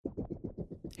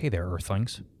Hey there,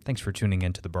 Earthlings. Thanks for tuning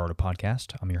in to the Bardo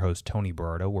Podcast. I'm your host, Tony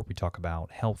Bardo, where we talk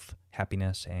about health,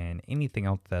 happiness, and anything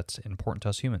else that's important to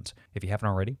us humans. If you haven't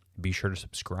already, be sure to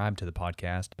subscribe to the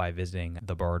podcast by visiting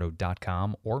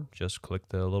thebardo.com or just click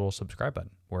the little subscribe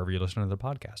button wherever you listen to the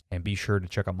podcast. And be sure to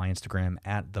check out my Instagram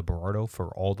at thebardo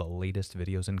for all the latest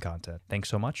videos and content. Thanks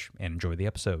so much and enjoy the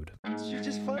episode. You're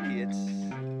just funny. It's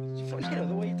funny,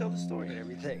 the way you tell the story and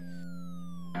everything.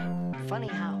 Funny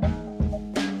how?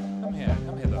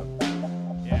 Come here though.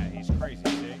 Yeah, he's crazy,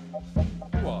 see?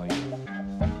 Who are you?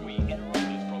 We interrupt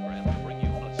this program to bring you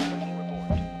a special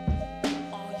report.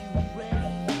 Are you ready?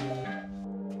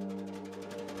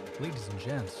 Ladies and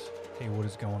gents, hey, what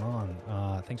is going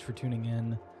on? Thanks for tuning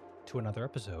in to another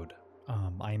episode.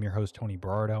 I am your host, Tony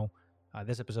Bardo.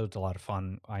 This episode's a lot of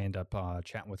fun. I end up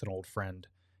chatting with an old friend.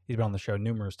 He's been on the show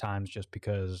numerous times just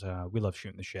because we love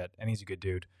shooting the shit, and he's a good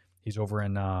dude. He's over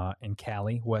in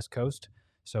Cali, West Coast,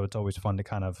 so it's always fun to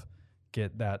kind of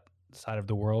get that side of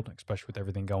the world, especially with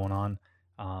everything going on.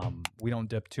 We don't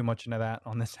dip too much into that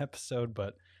on this episode,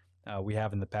 but we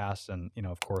have in the past, and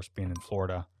of course, being in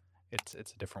Florida, it's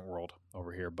a different world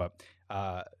over here. But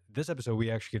this episode, we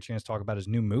actually get a chance to talk about his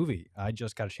new movie. I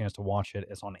just got a chance to watch it.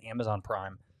 It's on Amazon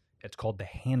Prime. It's called The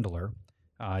Handler.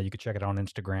 You can check it out on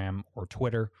Instagram or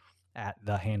Twitter at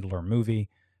The Handler Movie.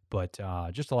 But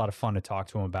just a lot of fun to talk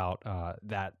to him about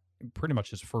that. Pretty much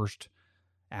his first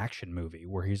action movie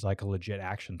where he's like a legit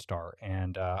action star.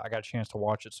 And I got a chance to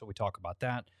watch it, so we talk about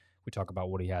that. We talk about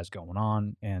what he has going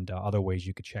on and other ways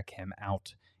you could check him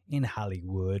out in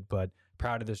Hollywood. But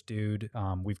proud of this dude.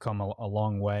 We've come a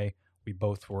long way. We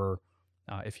both were,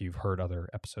 if you've heard other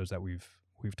episodes that we've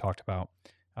talked about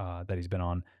that he's been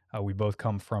on, we both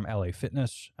come from LA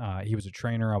Fitness. He was a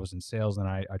trainer. I was in sales, and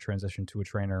I transitioned to a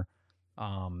trainer.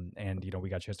 And we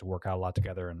got a chance to work out a lot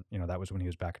together, and that was when he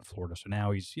was back in Florida. So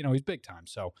now he's big time.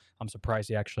 So I'm surprised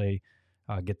he actually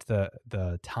gets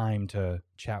the time to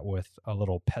chat with a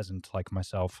little peasant like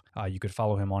myself. You could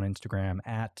follow him on Instagram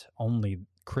at only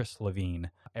Chris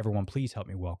Levine. Everyone, please help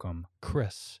me welcome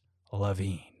Chris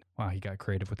Levine. Wow, he got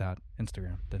creative with that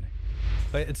Instagram, didn't he?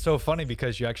 But it's so funny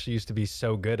because you actually used to be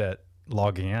so good at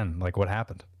logging in. Like, what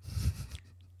happened?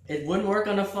 It wouldn't work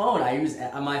on a phone.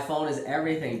 My phone is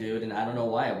everything, dude, and I don't know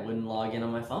why it wouldn't log in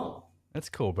on my phone. That's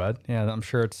cool, bud. Yeah, I'm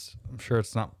sure it's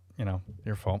not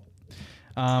your fault.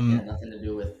 Yeah, nothing to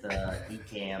do with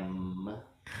Ecamm.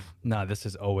 No, this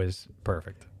is always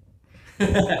perfect.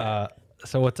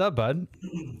 So what's up, bud?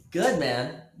 Good,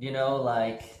 man.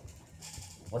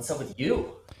 What's up with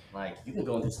you? Like, you've been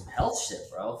going through some health shit,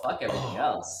 bro. Fuck everything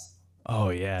else. Oh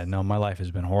yeah, no, my life has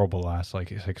been horrible the last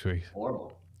 6 weeks.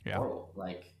 Horrible. Yeah. Horrible.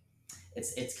 Like,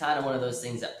 it's kind of one of those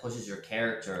things that pushes your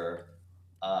character,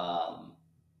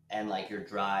 and like your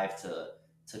drive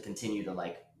to continue to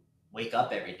like wake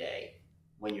up every day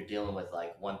when you're dealing with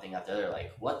like one thing after the other.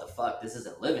 Like, what the fuck? This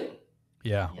isn't living.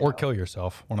 Yeah, or kill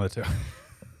yourself. One of the two.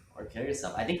 Or kill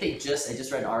yourself. I think I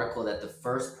just read an article that the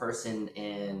first person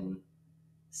in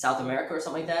South America or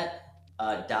something like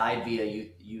that died via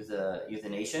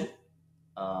euthanasia.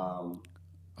 Oh,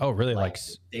 really? Like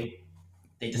they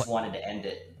just wanted to end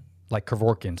it. Like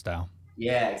Kevorkian style.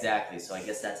 Yeah, exactly. So I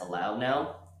guess that's allowed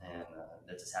now, and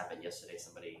that just happened yesterday.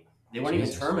 They weren't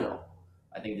even terminal.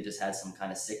 I think they just had some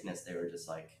kind of sickness. They were just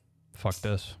like, fuck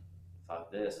this. Fuck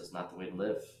this. It's not the way to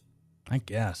live. I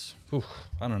guess. Oof,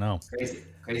 I don't know.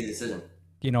 Crazy decision.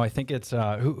 I think it's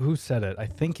who said it? I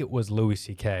think it was Louis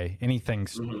C.K. Anything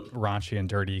raunchy and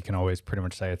dirty, you can always pretty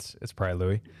much say it's probably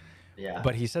Louis. Yeah.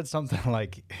 But he said something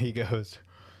like he goes,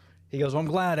 well, I'm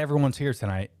glad everyone's here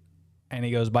tonight. And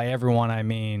he goes, by everyone, I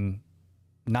mean,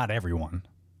 not everyone.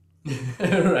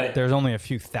 Right. There's only a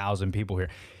few thousand people here.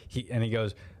 He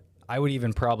goes, I would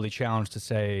even probably challenge to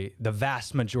say the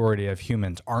vast majority of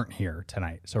humans aren't here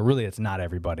tonight. So really, it's not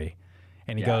everybody.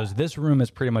 And he goes, this room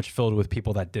is pretty much filled with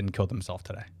people that didn't kill themselves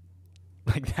today.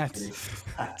 Like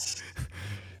that's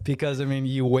because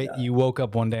you woke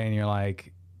up one day and you're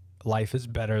like, life is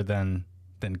better than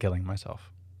killing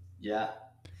myself. Yeah.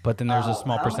 But then there's a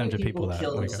small percentage of people that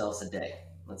kill themselves a day.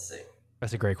 Let's see.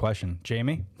 That's a great question.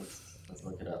 Jamie? Let's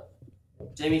look it up.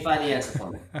 Jamie, find the answer for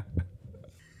me.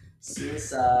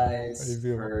 Suicides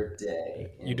per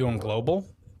day. You doing global?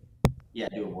 Yeah,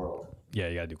 do a world. Yeah,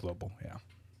 you gotta do global. Yeah.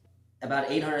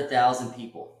 About 800,000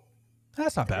 people.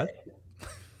 That's not bad.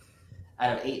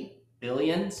 Out of 8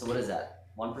 billion, so what is that?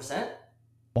 1%?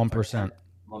 1%.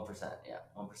 1%, yeah.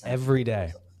 1%. Every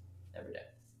day. Every day.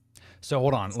 So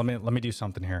hold on, let me do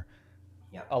something here.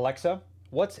 Yeah. Alexa,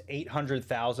 what's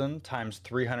 800,000 times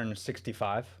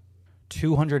 365?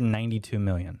 292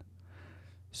 million.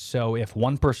 So if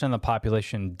 1% of the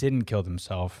population didn't kill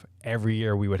themselves, every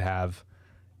year we would have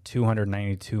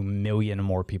 292 million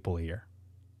more people a year.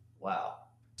 Wow.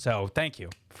 So thank you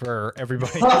for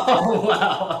everybody. Oh,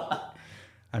 wow.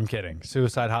 I'm kidding.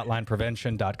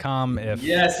 SuicideHotlinePrevention.com. If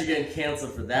Yes, you're getting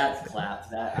canceled for that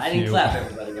clap. I didn't clap,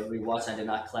 everybody. Everybody watched, I did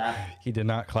not clap. he did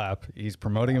not clap. He's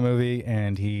promoting a movie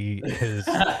and he is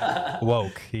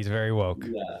woke. He's very woke.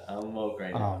 Yeah, I'm woke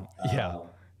right now. Yeah.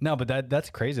 No, but that's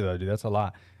crazy though, dude. That's a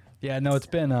lot. Yeah, no, it's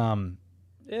been,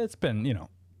 you know,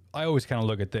 I always kind of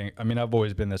look at things. I mean, I've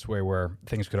always been this way where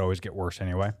things could always get worse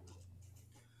anyway.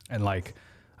 And like,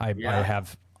 I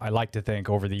like to think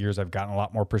over the years I've gotten a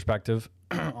lot more perspective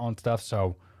on stuff.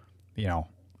 So, you know,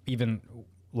 even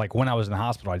like when I was in the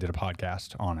hospital, I did a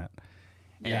podcast on it.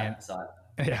 Yeah, And, I saw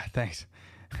it. yeah, thanks.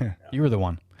 You were the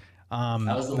one. I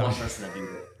was the one person that viewed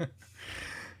it.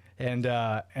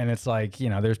 And it's like, you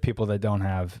know, there's people that don't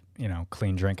have, you know,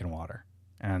 clean drinking water.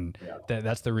 And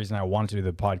that's the reason I wanted to do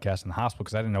the podcast in the hospital,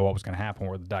 because I didn't know what was going to happen,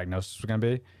 where the diagnosis was going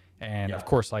to be. And of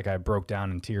course, like I broke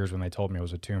down in tears when they told me it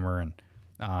was a tumor, and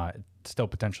it still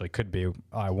potentially could be.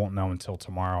 I won't know until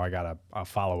tomorrow. I got a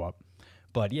follow up.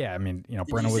 But yeah, I mean, you know,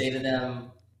 Did you say to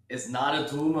them, it's not a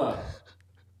tumor?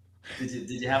 Did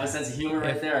you have a sense of humor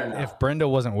right there? Or no? If Brenda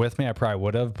wasn't with me, I probably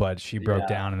would have, but she broke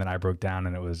down and then I broke down,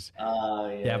 and it was,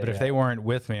 but if they weren't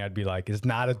with me, I'd be like, it's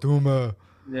not a tumor.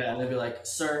 Yeah, and they'd be like,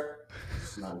 sir,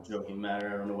 it's not a joking matter.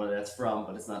 I don't know where that's from,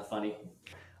 but it's not funny.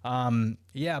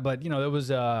 Yeah, but you know, it was,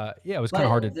 it was kind of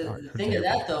hard to. The thing of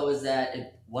that though is that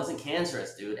it wasn't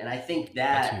cancerous, dude, and I think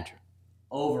That's that huge.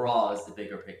 overall is the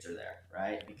bigger picture there,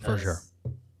 right? Because For sure.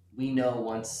 we know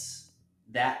once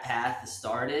that path is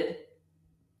started,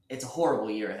 it's a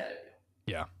horrible year ahead of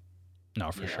you. Yeah.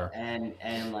 No, for You know, sure.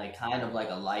 and like kind of like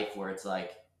a life where it's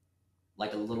like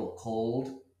a little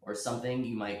cold or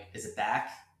something, is it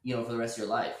back, you know, for the rest of your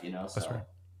life, you know? So That's right.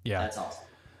 Yeah. that's awesome.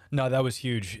 No, that was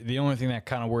huge. The only thing that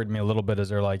kind of worried me a little bit is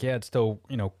they're like, yeah, it still,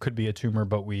 you know, could be a tumor,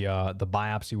 but the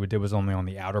biopsy we did was only on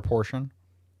the outer portion.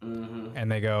 Mm-hmm. And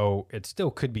they go, it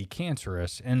still could be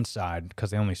cancerous inside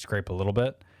because they only scrape a little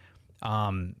bit.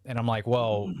 And I'm like,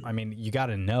 well, I mean, you got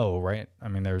to know, right? I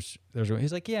mean,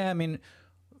 he's like, yeah, I mean,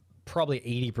 probably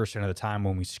 80% of the time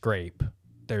when we scrape,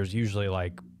 there's usually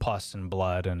like pus and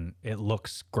blood and it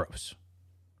looks gross.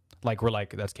 Like we're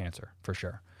like, that's cancer for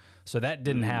sure. So that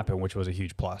didn't happen, which was a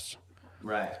huge plus.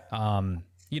 Right.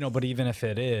 You know, but even if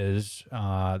it is,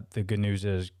 the good news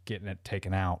is getting it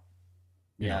taken out.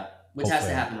 Yeah. Which has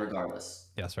to hopefully. happen regardless.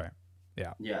 That's right.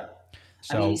 Yeah. Yeah.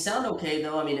 So, I mean, you sound okay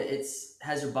though. I mean,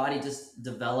 has your body just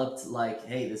developed like,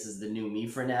 hey, this is the new me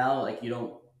for now? Like you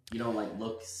don't like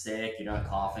look sick, you're not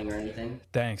coughing or anything?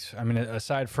 thanks. I mean,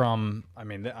 aside from, I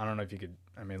mean, I don't know if you could,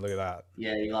 I mean, look at that.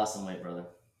 Yeah, you lost some weight, brother.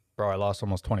 Bro, I lost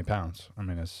almost 20 pounds. I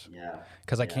mean, it's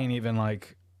because I can't even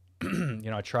like, you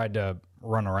know, I tried to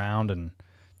run around and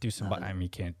do some, I mean,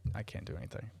 I can't do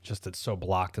anything. Just it's so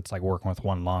blocked. It's like working with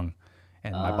one lung,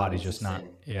 and my body's just not,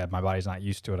 my body's not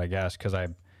used to it, I guess. Cause I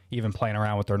even playing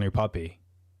around with our new puppy.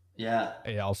 Yeah.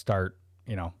 I'll start,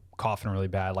 you know, coughing really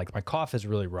bad. Like my cough is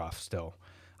really rough still.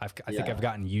 I think I've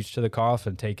gotten used to the cough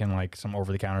and taken like some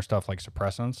over the counter stuff like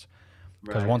suppressants.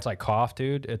 Because once I cough,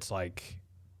 dude, it's like,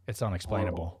 it's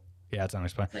unexplainable. Horrible. Yeah, it's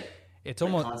unexplainable. It's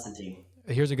almost Constantine.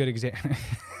 Here's a good example.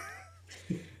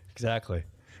 Exactly.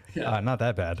 Not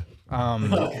that bad.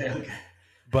 Okay.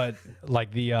 But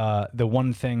like the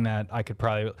one thing that I could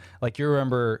probably like, you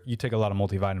remember you take a lot of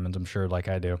multivitamins, I'm sure, like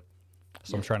I do.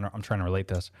 So I'm trying to relate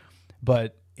this.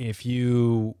 But if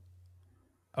you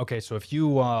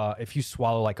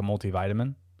swallow like a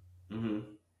multivitamin, you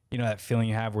know that feeling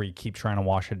you have where you keep trying to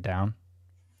wash it down?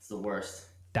 It's the worst.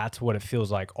 That's what it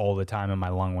feels like all the time in my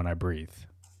lung when I breathe.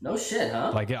 No shit,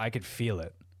 huh? Like I could feel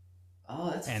it. Oh,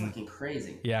 that's fucking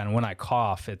crazy. Yeah, and when I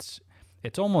cough, it's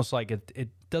almost like it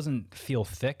doesn't feel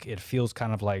thick. It feels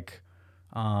kind of like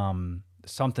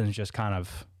something's just kind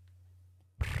of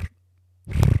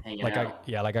Hanging like out.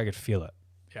 like I could feel it.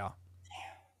 Yeah.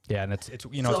 Yeah, and it's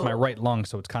you know, it's my right lung,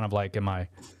 so it's kind of like in my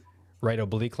right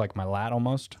oblique, like my lat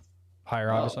almost higher,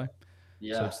 obviously.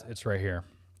 Yeah. So it's right here.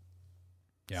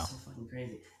 Yeah. So fucking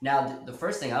crazy. Now, the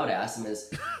first thing I would ask them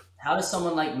is, how does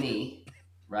someone like me,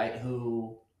 right,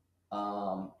 who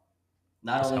not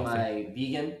only am I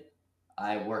vegan,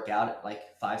 I work out like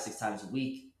 5-6 times a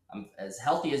week. I'm as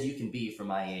healthy as you can be for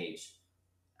my age.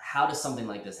 How does something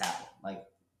like this happen? Like,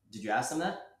 did you ask them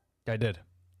that? I did.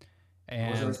 And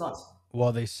What was their response?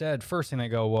 well, they said first thing they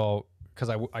go, well, because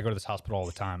I go to this hospital all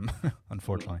the time,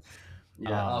 unfortunately.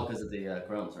 Yeah. Because of the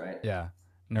Crohn's, right? Yeah.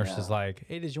 Nurse is like,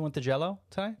 hey, did you want the Jello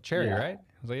tonight? Cherry, right?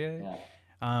 I was like, yeah.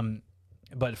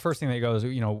 But first thing they go is,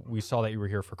 you know, we saw that you were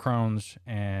here for Crohn's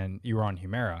and you were on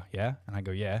Humira, yeah? And I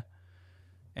go, yeah.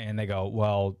 And they go,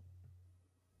 well,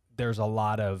 there's a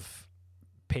lot of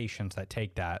patients that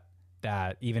take that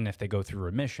even if they go through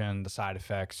remission, the side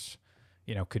effects,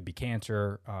 could be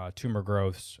cancer, tumor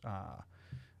growths,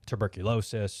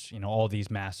 tuberculosis, all these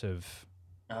massive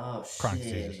chronic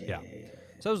diseases. Yeah.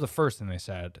 So that was the first thing they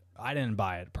said. I didn't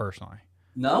buy it personally.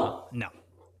 No?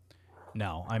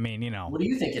 No. I mean, What do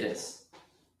you think it is?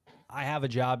 I have a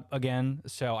job again,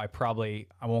 so I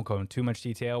won't go into too much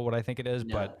detail what I think it is,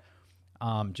 Yeah.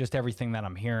 but just everything that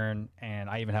I'm hearing, and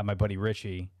I even have my buddy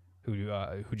Richie,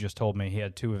 who just told me he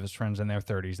had 2 of his friends in their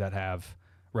 30s that have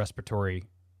respiratory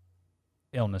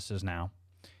illnesses now,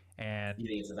 and You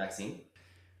think it's a vaccine?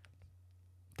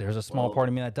 there's a small Whoa. part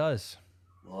of me that does.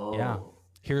 Whoa. Yeah.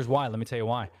 Here's why. Let me tell you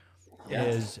why.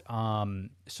 Yeah.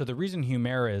 So the reason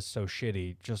Humira is so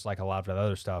shitty, just like a lot of the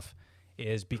other stuff,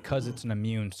 is because it's an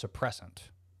immune suppressant.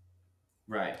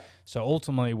 Right. So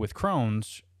ultimately, with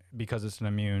Crohn's, because it's an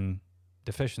immune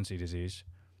deficiency disease,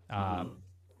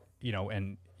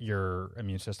 and your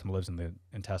immune system lives in the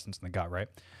intestines and the gut, right?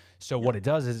 So what it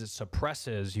does is it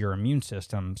suppresses your immune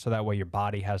system, so that way your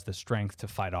body has the strength to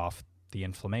fight off the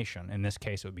inflammation. In this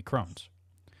case, it would be Crohn's.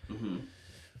 Mm-hmm.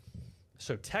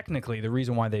 So technically, the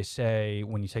reason why they say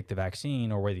when you take the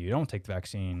vaccine or whether you don't take the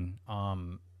vaccine,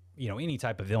 any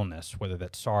type of illness, whether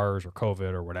that's SARS or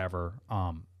COVID or whatever,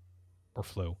 or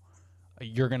flu,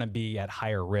 you're going to be at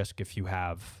higher risk if you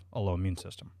have a low immune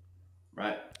system.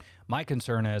 Right. My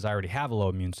concern is I already have a low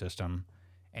immune system,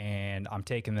 and I'm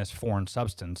taking this foreign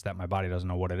substance that my body doesn't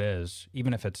know what it is,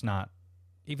 even if it's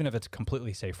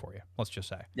completely safe for you. Let's just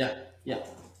say. Yeah. Yeah.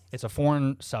 It's a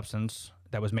foreign substance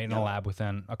that was made in a lab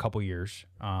within a couple years.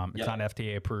 It's not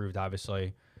FDA approved,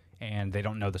 obviously, and they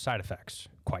don't know the side effects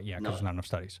quite yet because there's not enough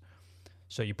studies.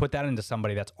 So you put that into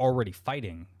somebody that's already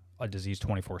fighting a disease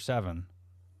 24/7.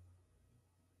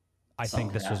 I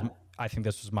think this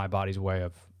was my body's way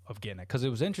of getting it, because it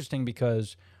was interesting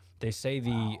because they say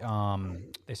the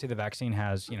vaccine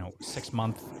has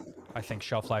 6-month I think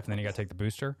shelf life, and then you got to take the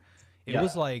booster. It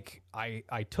was like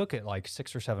I took it like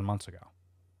 6 or 7 months ago.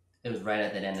 It was right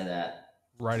at the end of that.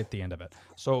 Right at the end of it.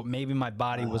 So maybe my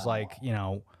body was like,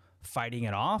 fighting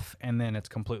it off, and then it's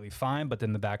completely fine, but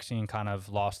then the vaccine kind of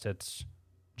lost its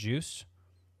juice.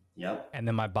 Yep. And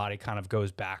then my body kind of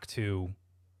goes back to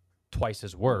twice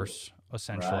as worse,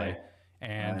 essentially. Right.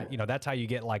 And, that's how you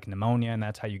get like pneumonia, and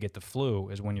that's how you get the flu,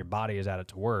 is when your body is at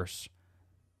its worst.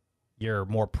 You're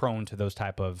more prone to those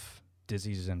type of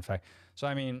diseases. In fact, so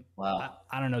I mean, Wow.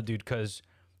 I don't know, dude, because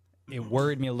it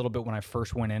worried me a little bit when I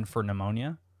first went in for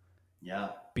pneumonia. Yeah.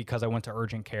 Because I went to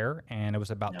urgent care, and it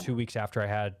was about 2 weeks after I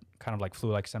had kind of like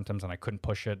flu-like symptoms, and I couldn't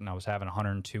push it, and I was having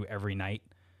 102 every night,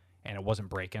 and it wasn't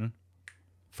breaking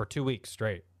for 2 weeks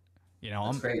straight.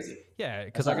 That's crazy. Yeah,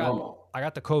 because That's I not got normal. I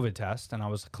got the COVID test, and I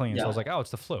was clean, so I was like, oh,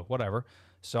 it's the flu, whatever.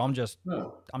 So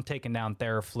I'm taking down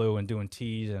Theraflu and doing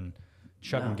teas and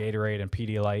chugging Gatorade and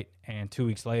Pedialyte, and 2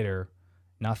 weeks later,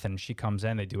 nothing. She comes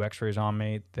in, they do X-rays on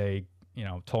me, they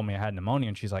told me I had pneumonia,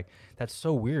 and she's like, that's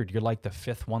so weird. You're like the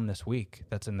 5th one this week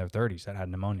that's in their 30s that had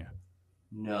pneumonia.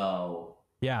 No.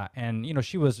 Yeah, and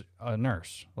she was a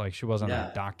nurse. Like, she wasn't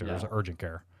a doctor. It was Yeah. urgent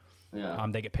care. Yeah.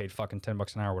 They get paid fucking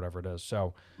 $10 an hour, whatever it is.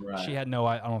 So Right. she had no,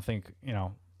 I don't think,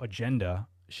 agenda.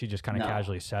 She just kind of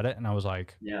casually said it, and I was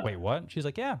like, wait, what? She's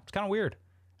like, yeah, it's kind of weird.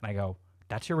 And I go,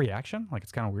 that's your reaction? Like,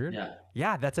 it's kind of weird? Yeah.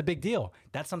 Yeah, that's a big deal.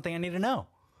 That's something I need to know.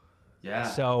 Yeah.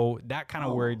 So that kind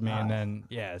of worried me. gosh. And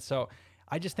then, so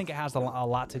I just think it has a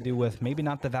lot to do with maybe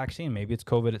not the vaccine, maybe it's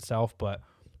COVID itself, but,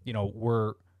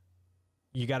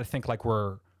 you got to think like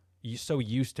we're so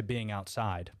used to being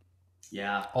outside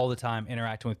Yeah. all the time,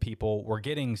 interacting with people. We're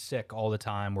getting sick all the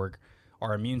time.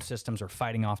 Our immune systems are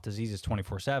fighting off diseases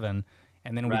 24/7.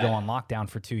 And then we go Right. on lockdown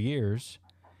for 2 years.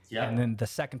 Yeah. And then the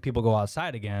second people go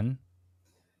outside again,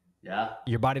 Yeah.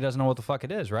 your body doesn't know what the fuck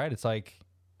it is, right? It's like,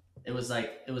 It was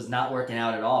not working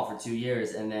out at all for 2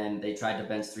 years, and then they tried to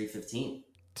bench 315.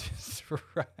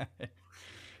 right.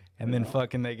 And then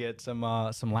fucking they get some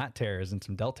lat tears and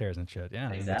some delt tears and shit. Yeah.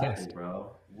 it's a Exactly, taste.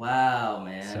 bro. Wow,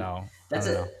 man. So That's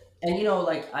I don't it. And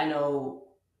I know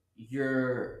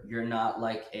you're not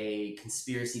like a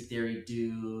conspiracy theory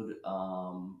dude.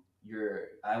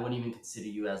 I wouldn't even consider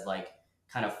you as like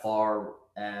kind of far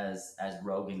as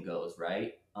Rogan goes,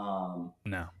 right?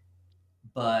 No.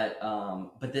 But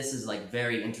this is like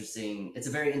very interesting. It's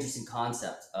a very interesting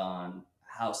concept on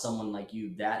how someone like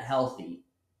you that healthy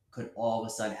could all of a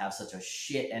sudden have such a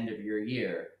shit end of your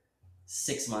year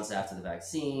 6 months after the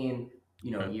vaccine,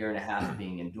 a year and a half of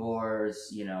being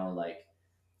indoors,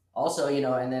 also,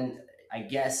 and then I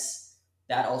guess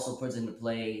that also puts into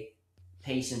play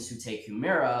patients who take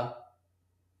Humira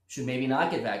should maybe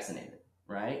not get vaccinated,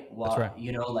 right? Well, That's right.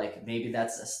 you know, like maybe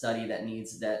that's a study that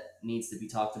needs to be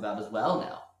talked about as well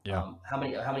now. Yeah. How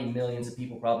many millions of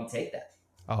people probably take that?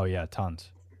 Oh yeah, tons.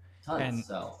 Tons. And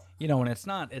So you know, and it's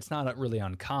not really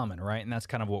uncommon, right? And that's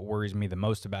kind of what worries me the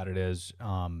most about it is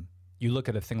you look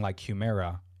at a thing like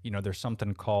Humira, you know, there's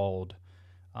something called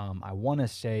I want to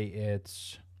say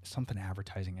it's something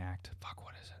Advertising Act. Fuck,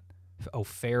 what is it? Oh,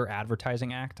 Fair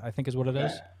Advertising Act, I think is what it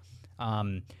is.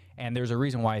 And there's a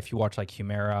reason why if you watch like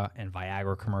Humira and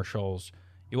Viagra commercials,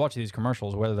 you watch these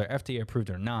commercials, whether they're FDA approved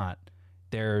or not,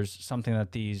 there's something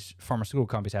that these pharmaceutical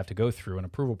companies have to go through an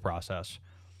approval process,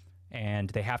 and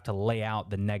they have to lay out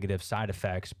the negative side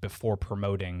effects before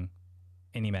promoting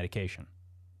any medication.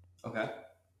 okay,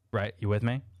 Right? You with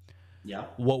me? yeah,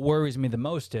 What worries me the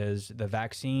most is the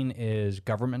vaccine is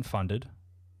government funded,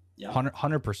 yeah,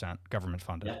 100% government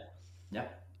funded. yeah,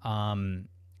 yeah,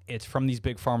 It's from these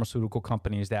big pharmaceutical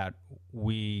companies that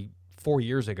we 4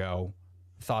 years ago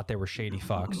thought they were shady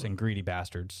fucks and greedy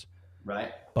bastards.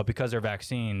 right. But because they're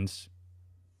vaccines,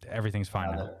 everything's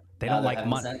fine now. They now don't they're like heaven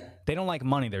money. sent. They don't like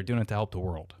money. They're doing it to help the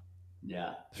world.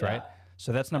 Yeah, That's right.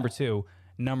 So that's number two.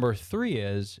 Number three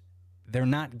is they're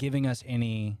not giving us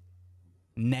any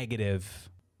negative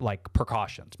like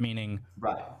precautions, meaning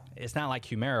right. it's not like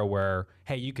Humira where,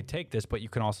 hey, you could take this, but you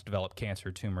can also develop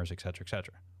cancer, tumors, et cetera, et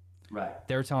cetera. Right.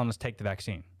 They're telling us take the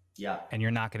vaccine Yeah. and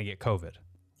you're not going to get COVID.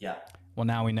 Yeah. Well,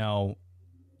 now we know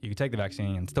you can take the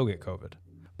vaccine and still get COVID.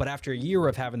 But after a year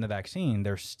of having the vaccine,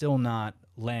 they're still not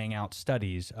laying out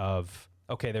studies of,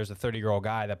 okay, there's a 30-year-old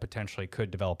guy that potentially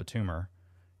could develop a tumor.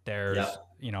 There's,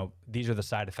 you know, these are the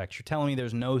side effects. You're telling me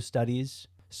there's no studies.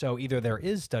 So either there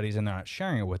is studies and they're not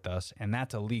sharing it with us, and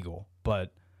that's illegal.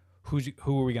 But who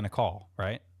are we going to call,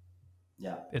 right?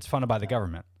 Yeah. It's funded by the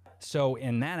government. So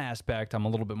in that aspect, I'm a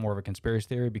little bit more of a conspiracy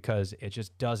theory because it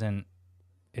just doesn't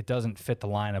fit the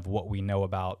line of what we know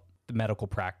about the medical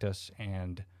practice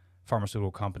and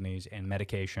pharmaceutical companies and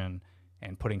medication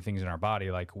and putting things in our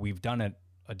body. Like we've done it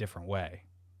a different way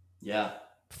Yeah.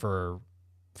 for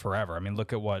forever. I mean,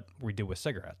 look at what we did with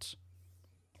cigarettes.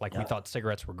 Like we thought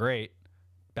cigarettes were great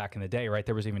back in the day, right?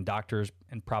 There was even doctors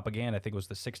and propaganda. I think it was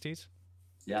the 60s.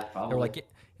 Yeah. Probably. They were like, it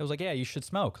was like, yeah, you should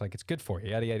smoke. Like it's good for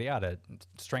you, yada, yada, yada. It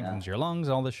strengthens your lungs,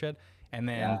 all this shit. And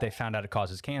then they found out it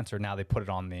causes cancer. Now they put it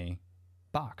on the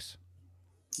box.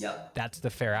 Yep. That's the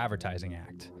Fair Advertising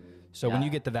Act. So when you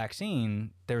get the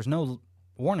vaccine, there's no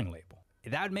warning label.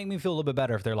 That would make me feel a little bit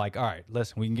better if they're like, all right,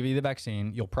 listen, we can give you the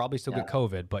vaccine. You'll probably still get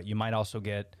COVID, but you might also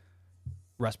get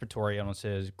respiratory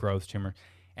illnesses, growth, tumor.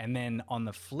 And then on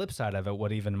the flip side of it,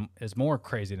 what even is more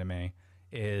crazy to me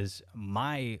is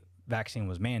my vaccine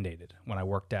was mandated when I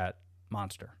worked at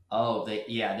Monster. Oh,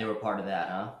 they were part of that,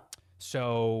 huh?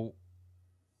 So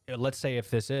let's say if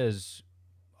this is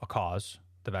a cause,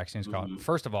 the vaccine's cause.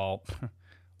 First of all,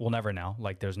 we'll never know.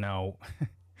 Like there's no...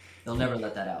 They'll never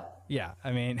let that out. Yeah,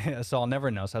 I mean, so I'll never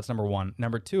know. So that's number one.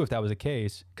 Number two, if that was the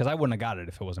case, because I wouldn't have got it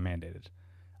if it wasn't mandated.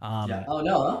 Yeah. Oh,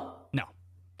 no, huh? No,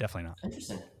 definitely not.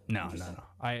 Interesting. No.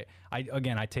 I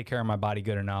again, I take care of my body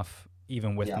good enough,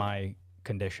 even with my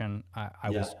condition.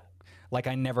 I was like,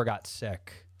 I never got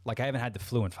sick. Like I haven't had the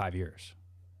flu in 5 years.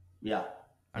 Yeah.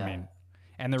 I mean,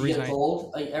 and the Do you reason get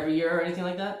cold like, every year or anything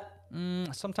like that?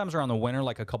 sometimes around the winter,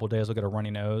 like a couple days, I'll get a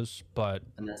runny nose, but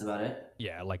And that's about it?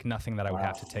 yeah, like nothing that I would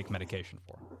have to take medication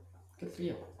for. Good for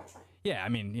you. Yeah, I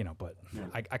mean, you know, but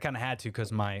I kind of had to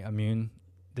because my immune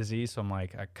disease. So I'm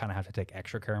like, I kind of have to take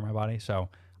extra care of my body. So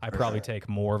I probably take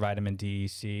more vitamin D,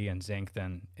 C, and zinc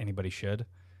than anybody should.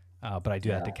 But I do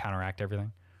that to counteract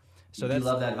everything. So You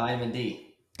love that vitamin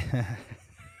D.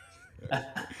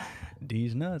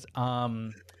 D's nuts.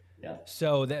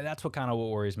 So that's what kind of what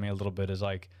worries me a little bit is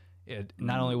like, it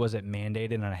not only was it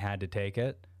mandated and I had to take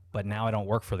it, but now I don't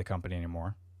work for the company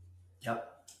anymore. Yep.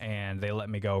 And they let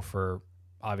me go for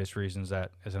obvious reasons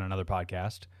that is in another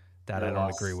podcast that I don't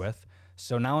agree with.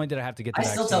 So not only did I have to get the I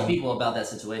vaccine, still tell people about that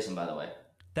situation, by the way.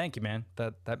 Thank you, man.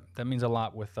 That means a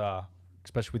lot with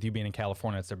especially with you being in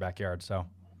California. It's their backyard, so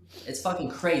It's fucking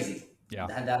crazy. Yeah.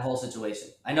 That whole situation.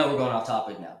 I know we're going off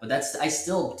topic now, but I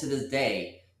still to this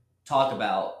day talk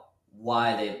about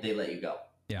why they let you go.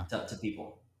 Yeah. To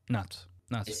people. nuts.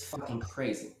 It's fucking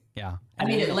crazy. Yeah. I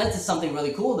mean, it led to something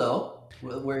really cool though,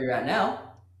 where you're at now.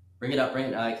 Bring it up.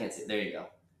 Oh, I can't see. There you go.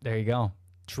 There you go.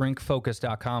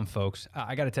 Drinkfocus.com, folks.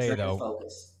 I got to tell you though.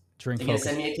 Focus. Drink You gonna Focus.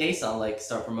 send me a case? I'll like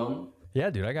start promoting. Yeah,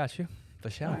 dude, I got you. For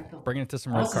sure. All right, cool. Bringing it to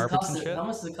some How red much does it carpets cost and shit. How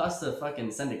much does it cost to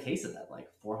fucking send a case of that? Like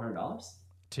 $400?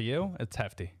 To you, it's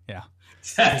hefty. Yeah.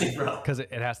 It's hefty, bro. Because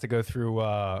it has to go through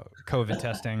COVID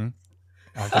testing.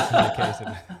 To send a case.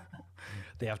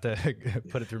 They have to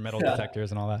put it through metal Yeah.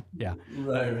 detectors and all that. Yeah.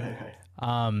 Right.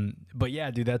 But yeah,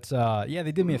 dude, that's yeah,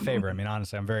 they did me a favor. I mean,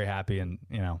 honestly, I'm very happy, and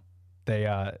they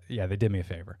they did me a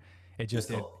favor. It just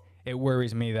That's cool. it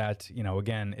worries me that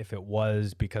again, if it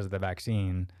was because of the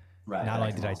vaccine, Right. not that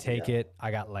only can did I also- take yeah. it,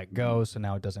 I got let go, so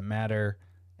now it doesn't matter,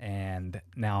 and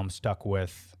now I'm stuck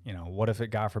with what if it,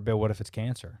 God forbid, what if it's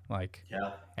cancer? Like,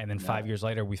 Yeah. and then Yeah. 5 years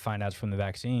later, we find out it's from the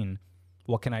vaccine.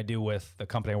 What can I do with the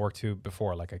company I worked to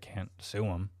before? Like, I can't sue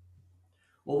them.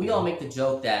 Well, we all make the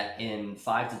joke that in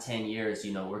 5 to 10 years,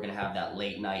 we're going to have that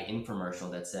late night infomercial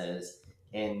that says,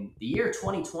 in the year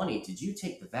 2020, did you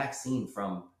take the vaccine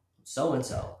from so and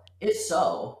so? If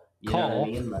so, you know what Call I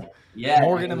mean? Like, yeah,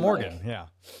 Morgan dude, and Morgan. like, Yeah.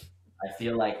 I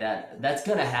feel like that's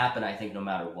going to happen, I think, no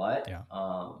matter what. Yeah.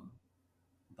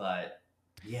 But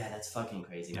yeah, that's fucking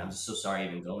crazy. Yeah. I'm just so sorry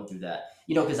even going through that.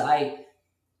 Because I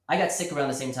got sick around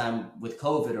the same time with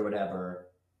COVID or whatever.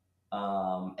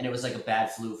 And it was like a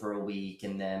bad flu for a week,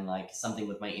 and then like something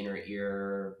with my inner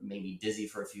ear made me dizzy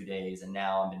for a few days, and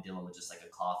now I've been dealing with just like a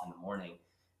cough in the morning.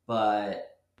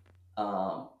 But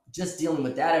just dealing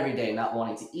with that every day, not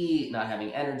wanting to eat, not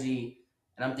having energy,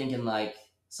 and I'm thinking like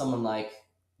someone like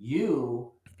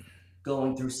you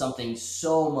going through something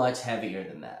so much heavier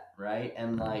than that, right?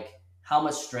 And like how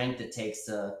much strength it takes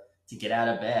to get out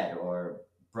of bed or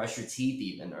brush your teeth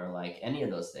even, or like any of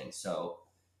those things. So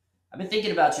I've been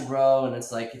thinking about you, bro, and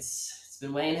it's like it's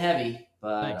been weighing heavy,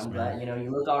 but Thanks, I'm man. glad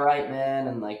you look all right, man.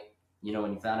 And like when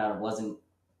you found out it wasn't,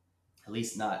 at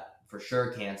least not for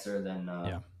sure, cancer, then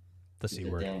Yeah. The C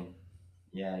good word. thing.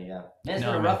 Yeah. Man, it's No, been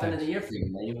a man, rough end of thanks. the year for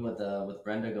you, man. Even with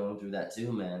Brenda going through that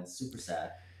too, man. It's super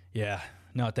sad. Yeah.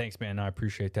 No, thanks, man. No, I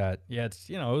appreciate that. Yeah, it's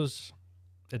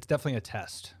it's definitely a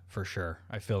test for sure.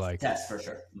 I feel like Test for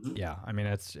sure. Mhm. yeah. I mean,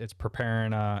 it's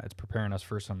preparing us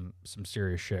for some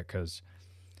serious shit, because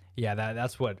yeah,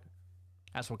 that's what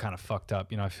kind of fucked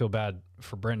up. I feel bad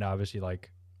for Brenda, obviously.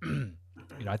 Like,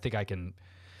 I think I could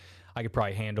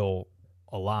probably handle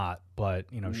a lot, but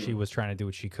she was trying to do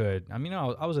what she could. I mean,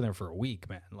 I was in there for a week,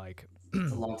 man. Like,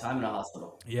 It's a long time in a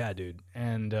hospital. yeah, dude.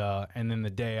 And then the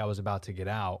day I was about to get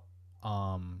out,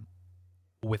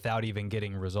 without even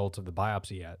getting results of the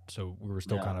biopsy yet, so we were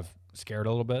still Yeah. kind of scared a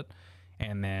little bit.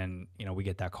 And then we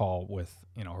get that call with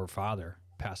her father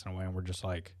passing away, and we're just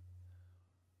like,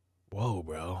 whoa,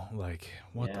 bro, like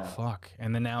what the Yeah. fuck?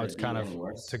 And then now Could it's it be kind any of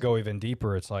worse? to go even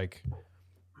deeper. It's like,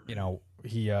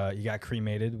 he got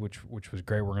cremated, which was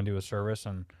great. We're gonna do a service,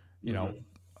 and Mhm.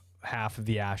 half of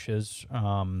the ashes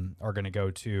are gonna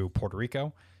go to Puerto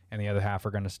Rico, and the other half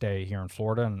are gonna stay here in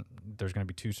Florida. And there's gonna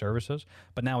be 2 services.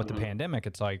 But now with the Mhm. pandemic,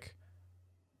 it's like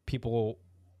people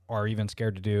are even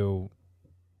scared to do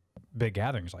big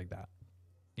gatherings like that.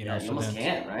 Yeah, you so almost then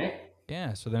can't, right?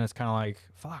 yeah, so then it's kind of like,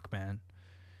 fuck, man.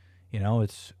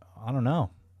 It's I don't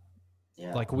know.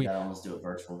 Yeah, Like you we- gotta almost do it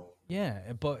virtual.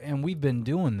 Yeah, and we've been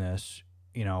doing this,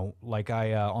 like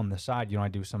I on the side, I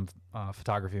do some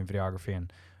photography and videography,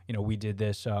 and we did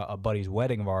this a buddy's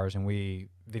wedding of ours, and we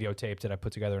videotaped it. I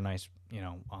put together a nice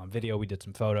video. We did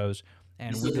some photos,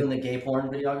 and You we still doing the gay porn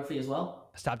videography as well?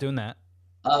 stop doing that.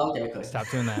 Oh, okay, okay. Stop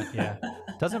doing that. Yeah,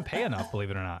 doesn't pay enough, believe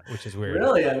it or not, which is weird.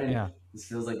 Really? I mean, Yeah. this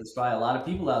feels like there's probably a lot of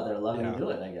people out there loving Yeah. to do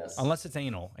it, I guess. Unless it's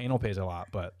anal. Anal pays a lot,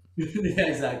 but Yeah,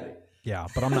 exactly. yeah.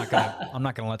 But I'm not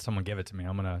gonna let someone give it to me.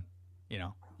 I'm gonna,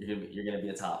 You're gonna be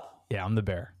a top. yeah, I'm the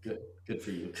bear. Good for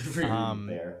you. Good for you,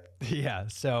 Bear. Yeah.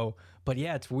 So, but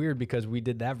yeah, it's weird because we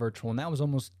did that virtual, and that was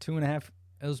almost 2.5.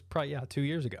 It was probably 2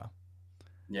 years ago.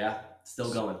 Yeah,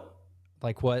 still going.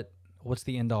 Like what's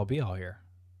the end all be all here?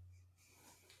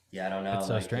 Yeah, I don't know. It's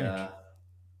so strange.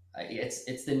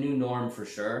 It's the new norm for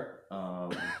sure.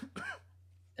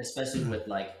 Especially with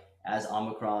like as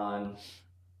Omicron.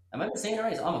 Am I saying it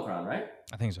right? It's Omicron, right?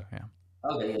 I think so. Yeah.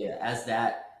 Okay, yeah. As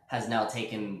that has now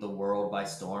taken the world by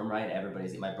storm, right?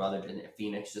 My brother in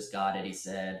Phoenix just got it. He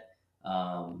said,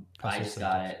 I just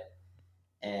got it,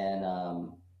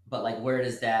 and but like,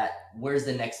 where's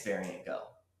the next variant go?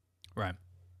 Right.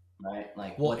 Right.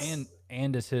 Like, Well,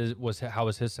 how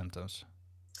was his symptoms?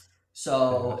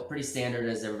 so pretty standard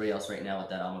as everybody else right now with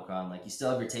that Omicron. Like, you still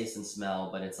have your taste and smell,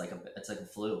 but it's like a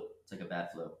flu. It's like a bad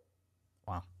flu.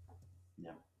 Wow.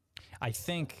 Yeah. I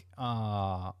think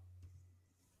I'm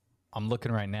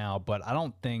looking right now, but I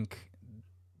don't think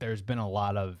there's been a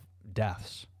lot of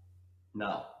deaths.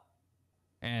 No.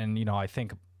 And I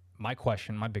think my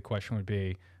big question would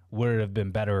be, would it have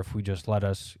been better if we just let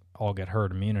us all get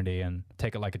herd immunity and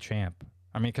take it like a champ?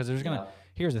 I mean, because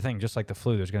here's the thing, just like the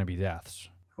flu, there's gonna be deaths.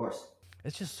 Of course.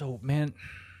 It's just so, man,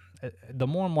 the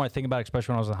more and more I think about it,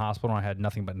 especially when I was in the hospital and I had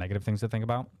nothing but negative things to think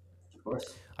about, Of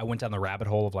course. I went down the rabbit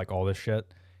hole of like all this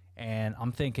shit, and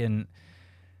I'm thinking,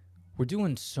 we're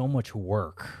doing so much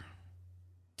work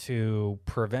to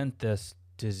prevent this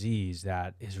disease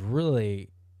that is really,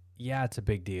 yeah, it's a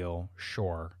big deal,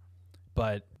 sure,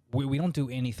 but we don't do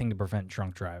anything to prevent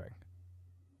drunk driving.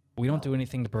 We don't do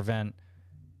anything to prevent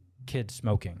kids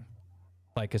smoking,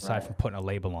 like aside Right. from putting a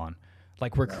label on.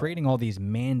 Like we're creating all these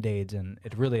mandates, and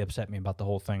it really upset me about the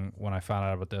whole thing when I found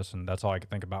out about this, and that's all I could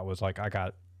think about was like I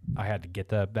had to get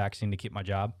the vaccine to keep my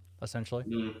job, essentially.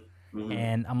 Mm-hmm.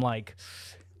 And I'm like,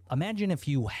 imagine if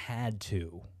you had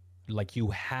to do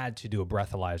a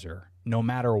breathalyzer no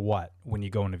matter what when you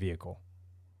go in a vehicle.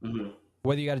 Mm-hmm.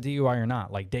 Whether you got a DUI or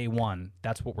not, like day one,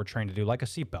 that's what we're trained to do, like a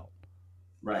seatbelt.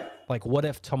 Right. Like, what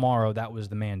if tomorrow that was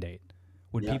the mandate?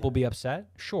 Would Yeah. people be upset?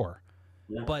 Sure.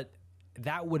 Yeah. But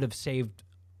that would have saved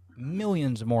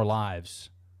millions more lives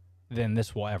than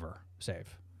this will ever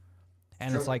save.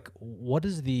 And it's Sure. like, what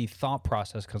is the thought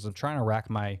process? Because I'm trying to rack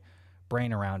my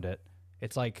brain around it.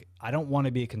 It's like, I don't want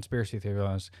to be a conspiracy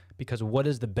theorist because what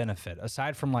is the benefit?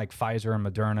 Aside from like Pfizer and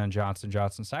Moderna and Johnson &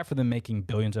 Johnson, aside from them making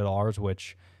billions of dollars,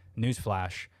 which,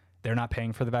 newsflash, they're not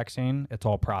paying for the vaccine. It's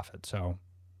all profit. So,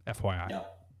 FYI. Yeah.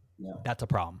 Yeah. That's a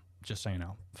problem, just so you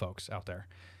know, folks out there.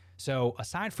 So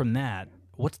aside from that,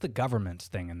 what's the government's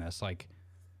thing in this? Like,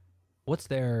 what's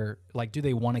their, like, do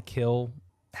they want to kill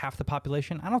half the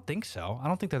population? I don't think so. I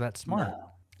don't think they're that smart. No.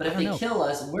 But if I they don't know. kill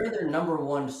us, we're their number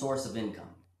one source of income.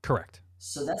 Correct.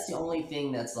 So that's the only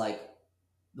thing that's like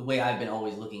the way I've been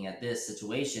always looking at this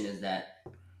situation is that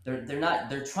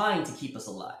they're trying to keep us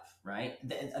alive, right?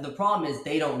 The problem is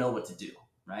they don't know what to do,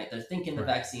 right? They're thinking the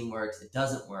Right. vaccine works, it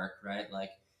doesn't work, right?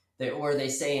 Like they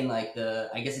saying like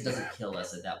I guess it doesn't kill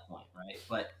us at that point, right?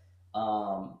 But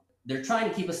they're trying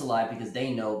to keep us alive because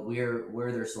they know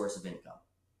we're their source of income.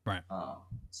 Right.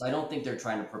 So I don't think they're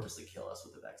trying to purposely kill us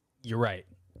with the vaccine. You're right,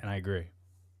 and I agree.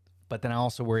 But then I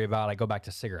also worry about, I go back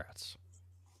to cigarettes.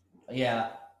 Yeah.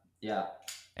 Yeah.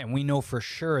 And we know for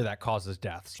sure that causes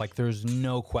deaths. Like, there's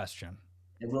no question.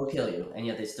 It will kill you, and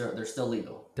yet they're still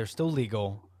legal. They're still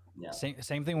legal. Yeah.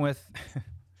 Same thing with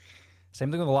same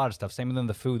thing with a lot of stuff. Same thing with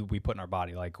the food we put in our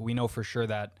body. Like, we know for sure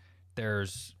that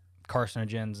there's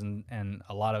carcinogens and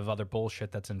a lot of other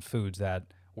bullshit that's in foods that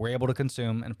we're able to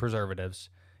consume and preservatives,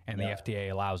 and Yeah. the FDA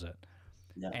allows it.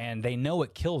 Yeah. And they know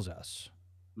it kills us.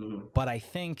 Mhm. But I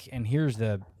think, and here's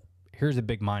the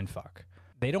big mind fuck.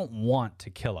 They don't want to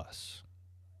kill us.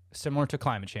 Similar to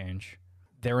climate change,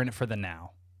 they're in it for the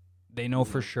now. They know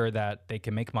for sure that they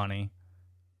can make money.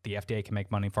 The FDA can make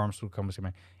money. Pharmaceutical companies can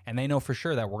make, and they know for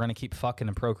sure that we're going to keep fucking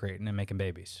and procreating and making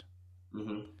babies.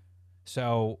 Mhm.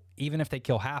 So even if they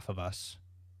kill half of us,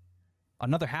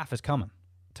 another half is coming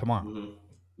tomorrow. Mhm.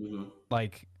 Mhm.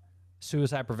 Like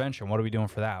suicide prevention, what are we doing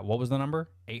for that? What was the number?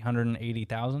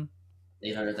 880,000?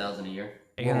 800,000 a year.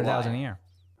 800,000 a Worldwide. year.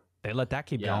 They let that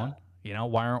keep Yeah. going. You know,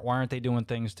 why aren't they doing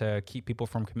things to keep people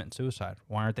from committing suicide?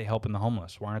 Why aren't they helping the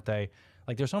homeless? Why aren't they,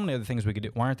 like, there's so many other things we could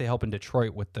do. Why aren't they helping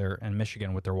Detroit and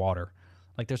Michigan with their water?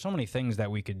 Like, there's so many things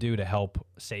that we could do to help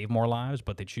save more lives,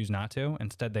 but they choose not to.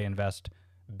 Instead, they invest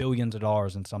billions of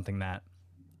dollars in something that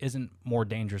isn't more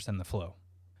dangerous than the flu.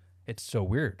 It's so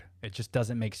weird. It just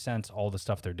doesn't make sense, all the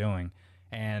stuff they're doing.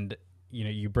 And, you know,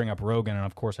 you bring up Rogan, and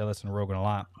of course I listen to Rogan a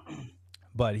lot,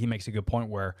 but he makes a good point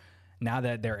where now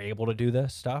that they're able to do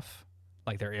this stuff,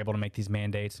 like they're able to make these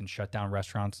mandates and shut down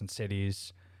restaurants and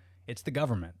cities, it's the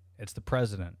government, it's the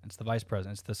president, it's the vice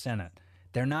president, it's the Senate.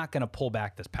 They're not going to pull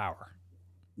back this power.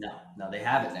 No, they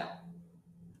have it now.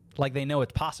 Like, they know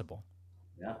it's possible.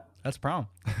 Yeah. That's a problem.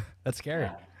 That's scary.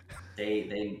 Yeah.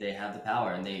 They have the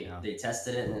power, and they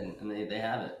tested it, and they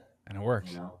have it. And it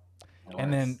works. You know. It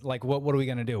And then, works. like, what are we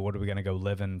going to do? What are we going to go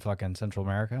live in fucking Central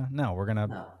America? No, we're going to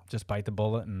No. just bite the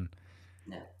bullet. And,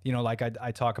 Yeah. you know, like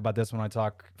I talk about this when I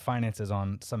talk finances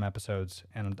on some episodes,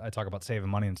 and I talk about saving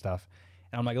money and stuff.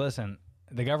 And I'm like, listen,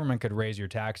 the government could raise your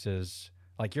taxes.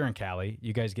 Like, you're in Cali.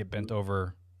 You guys get bent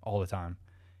over all the time.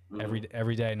 Mhm.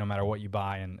 Every day, no matter what you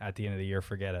buy, and at the end of the year,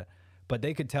 forget it. But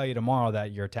they could tell you tomorrow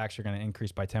that your tax are going to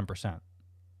increase by 10%.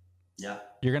 Yeah.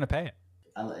 You're going to pay it.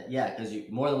 Yeah, because you're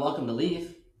more than welcome to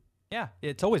leave. Yeah,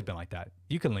 it's always been like that.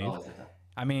 You can leave. Always like that.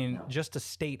 I mean, No. just a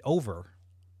state over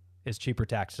is cheaper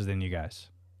taxes than you guys.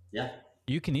 Yeah.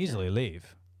 You can easily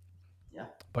leave, Yeah.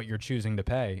 but you're choosing to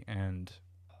pay, and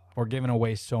we're giving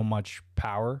away so much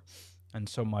power and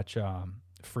so much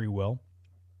free will.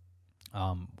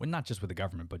 Well, not just with the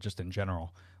government, but just in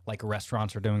general. Like,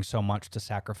 restaurants are doing so much to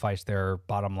sacrifice their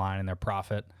bottom line and their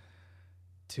profit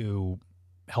to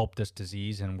help this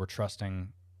disease, and we're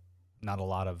trusting not a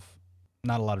lot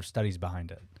of studies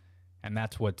behind it. And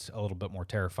that's what's a little bit more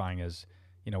terrifying is,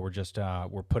 you know, we're just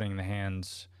we're putting in the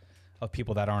hands of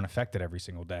people that aren't affected every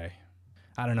single day.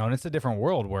 I don't know. And it's a different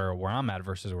world where I'm at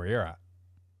versus where you're at.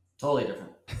 Totally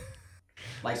different.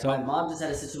 Like So- my mom just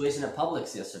had a situation at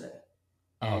Publix yesterday.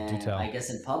 Oh, do And tell. I guess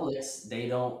in Publix, they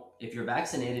don't, if you're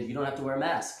vaccinated, you don't have to wear a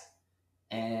mask.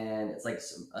 And it's like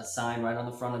a sign right on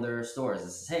the front of their stores.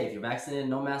 It says, hey, if you're vaccinated,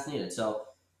 no mask needed. So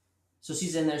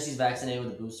she's in there, she's vaccinated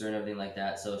with the booster and everything like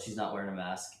that. So she's not wearing a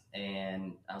mask.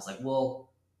 And I was like,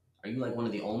 well, are you like one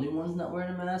of the only ones not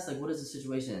wearing a mask? Like, what is the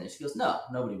situation? And she goes, no,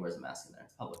 nobody wears a mask in there.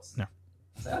 It's Publix. No. I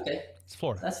was like, okay, It's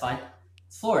Florida. that's fine.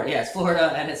 It's Florida. Yeah, it's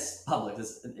Florida and it's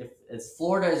Publix. It's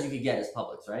Florida as you could get is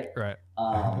Publix, right? Right.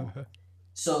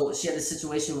 So she had this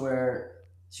situation where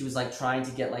she was like trying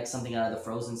to get like something out of the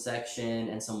frozen section,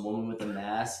 and some woman with a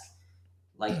mask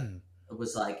like it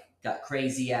was like got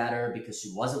crazy at her because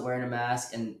she wasn't wearing a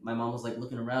mask. And my mom was like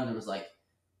looking around, there was like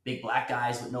big black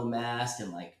guys with no mask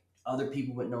and like other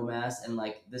people with no mask, and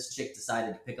like this chick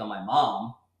decided to pick on my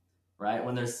mom, right,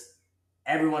 when there's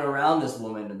everyone around this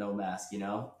woman with no mask, you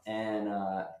know. And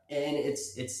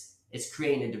it's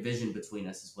creating a division between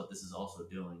us is what this is also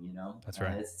doing, you know. That's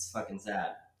right. It's fucking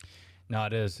sad. No,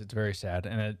 it is. It's very sad.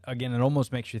 And it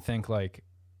almost makes you think like,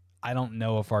 I don't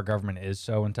know if our government is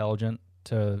so intelligent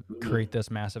to create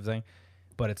this massive thing,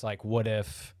 but it's like, what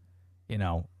if, you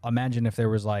know, imagine if there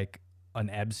was like an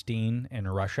Epstein in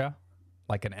Russia,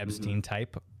 like an Epstein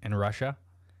type in Russia.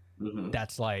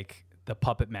 That's like the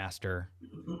puppet master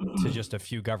to just a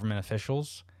few government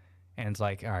officials. And it's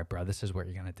like, all right, bro, this is what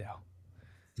you're going to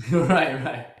do.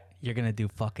 Right. You're going to do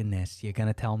fucking this. You're going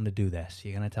to tell them to do this.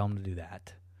 You're going to tell them to do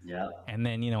that. Yeah. And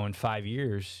then, you know, in 5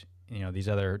 years, you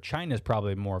know, China's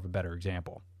probably more of a better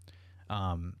example,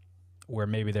 where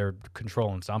maybe they're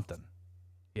controlling something,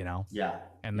 you know? Yeah.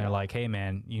 And they're like, hey,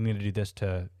 man, you need to do this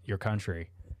to your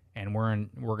country. And we're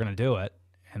going to do it.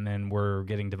 And then we're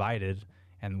getting divided.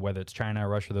 And whether it's China or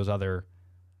Russia, those other,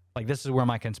 like, this is where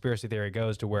my conspiracy theory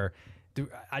goes to where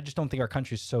I just don't think our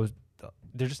country's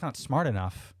they're just not smart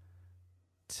enough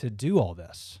to do all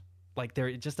this. Like,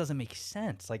 it just doesn't make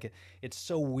sense. Like, it's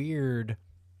so weird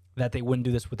that they wouldn't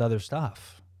do this with other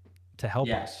stuff to help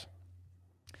us.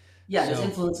 Yeah, there's So-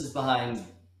 influences behind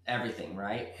everything,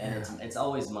 right? And it's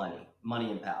always money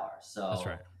and power. So That's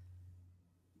right.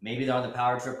 maybe they're on the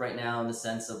power trip right now in the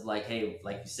sense of like, hey,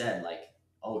 like you said, like,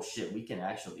 oh shit, we can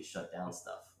actually shut down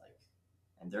stuff, like,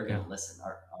 and they're gonna listen.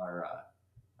 Our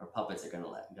puppets are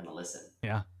gonna listen.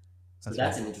 Yeah. So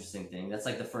that's an interesting thing. That's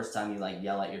like the first time you like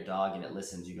yell at your dog and it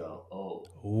listens. You go, oh.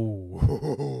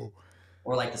 Ooh.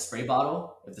 Or like the spray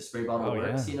bottle. If the spray bottle Oh,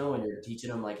 works, yeah. you know, and you're teaching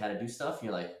them like how to do stuff,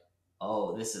 you're like,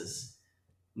 oh,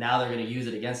 now they're gonna use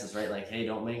it against us, right? Like, hey,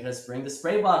 don't make us bring the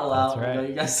spray bottle out. That's right. You know,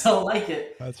 you guys don't like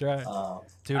it. That's right.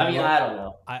 Dude, I mean, I don't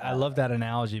know. I love that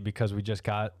analogy because we just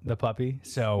got the puppy.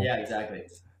 So Yeah, exactly.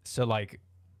 So like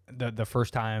the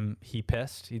first time he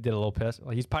pissed, he did a little piss.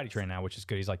 Well, he's potty trained now, which is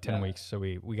good. He's like 10 weeks, so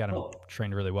we got him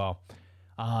trained really well.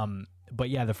 But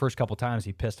yeah, the first couple times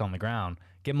he pissed on the ground.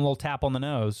 Give him a little tap on the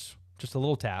nose, just a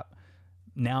little tap.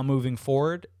 Now moving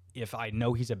forward, if I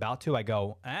know he's about to, I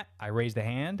go, I raise the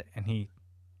hand, and he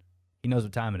knows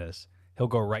what time it is. He'll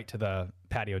go right to the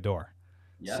patio door.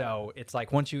 Yeah. So it's like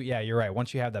you're right.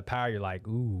 Once you have that power, you're like,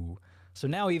 ooh. So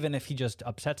now even if he just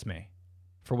upsets me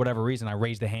for whatever reason, I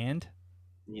raise the hand.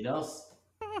 He knows.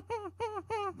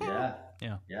 Yeah.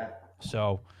 Yeah. Yeah.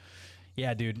 So,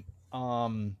 yeah, dude.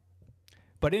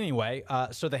 But anyway,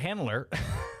 so the handler.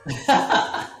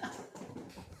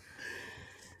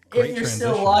 If you're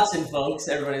still watching, folks,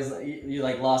 everybody's you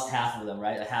like lost half of them,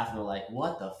 right? Like half of them are like,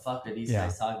 "What the fuck are these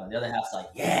guys talking about?" The other half's like,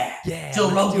 "Yeah, Joe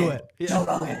let's do Rogan, it." Yeah. Joe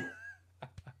Rogan."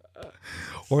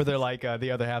 Or they're like,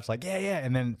 the other half's like, yeah.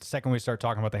 And then the second we start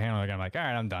talking about the handler, I'm like, all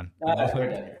right, I'm done. All right, we're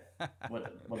done here.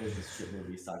 What is this shit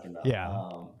movie he's talking about?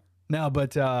 Yeah. No,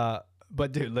 but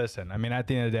dude, listen. I mean, at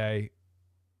the end of the day,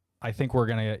 I think we're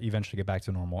gonna eventually get back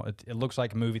to normal. It looks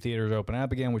like movie theaters are opening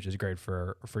up again, which is great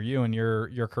for you and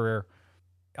your career.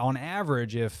 On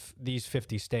average, if these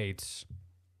 50 states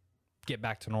get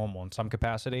back to normal in some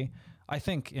capacity, I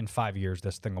think in 5 years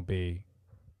this thing will be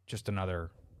just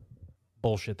another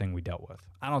bullshit thing we dealt with.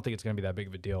 I don't think it's going to be that big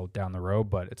of a deal down the road,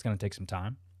 but it's going to take some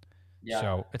time. Yeah.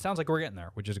 So it sounds like we're getting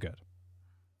there, which is good.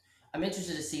 I'm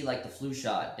interested to see like the flu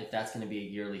shot, if that's going to be a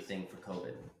yearly thing for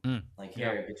COVID. Like,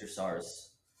 here, get your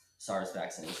SARS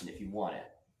vaccination if you want it.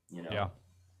 You know. Yeah.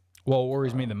 Well, what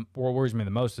worries me the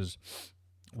most is,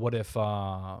 what if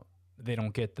they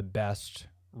don't get the best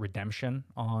redemption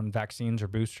on vaccines or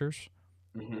boosters,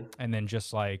 and then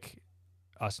just like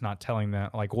us not telling them,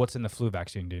 like, what's in the flu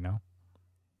vaccine? Do you know?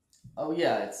 Oh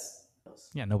yeah,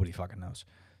 nobody fucking knows.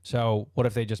 So what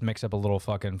if they just mix up a little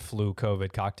fucking flu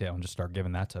COVID cocktail and just start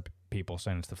giving that people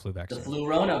saying it's the flu The vaccine. flu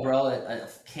Rona, bro. A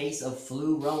case of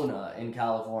flu Rona in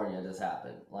California just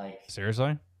happened. Like,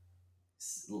 Seriously?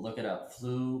 look it up.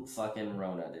 Flu fucking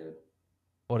Rona, dude.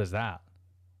 What is that?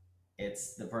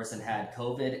 It's the person had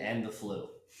COVID and the flu.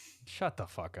 Shut the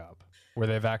fuck up. Were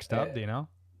they vaxxed up? Yeah. Do you know?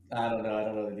 I don't know. I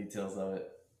don't know the details of it.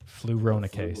 Flu Rona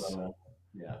Flu case. Rona.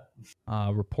 Yeah.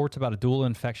 Reports about a dual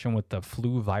infection with the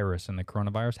flu virus and the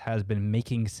coronavirus has been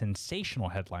making sensational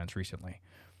headlines recently.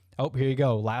 Oh, here you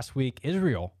go. Last week,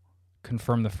 Israel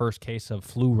confirmed the first case of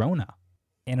flu Rona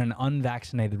in an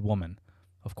unvaccinated woman.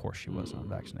 Of course, she was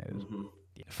unvaccinated. Mm-hmm.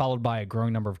 Followed by a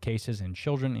growing number of cases in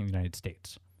children in the United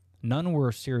States. None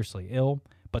were seriously ill,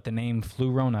 but the name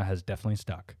flu Rona has definitely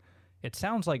stuck. It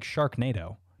sounds like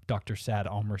Sharknado, Dr. Sad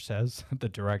Almer says, the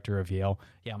director of Yale.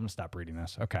 Yeah, I'm going to stop reading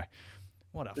this. Okay.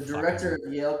 What a The fucking- director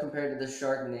of Yale compared to the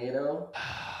Sharknado.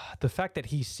 The fact that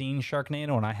he's seen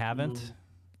Sharknado and I haven't,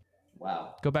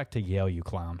 Wow. go back to Yale, you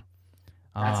clown.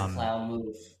 That's a clown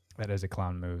move. That is a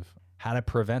clown move. How to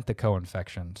prevent the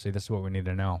co-infection. See, this is what we need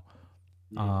to know.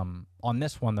 On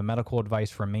this one, the medical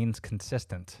advice remains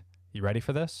consistent. You ready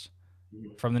for this?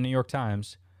 From the New York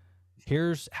Times.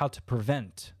 Here's how to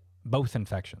prevent both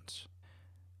infections.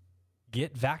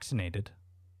 Get vaccinated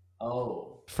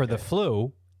Oh. for the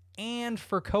flu and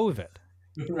for COVID.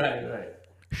 Right.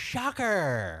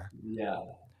 Shocker. Yeah.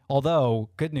 Although,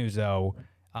 good news though,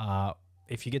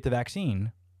 if you get the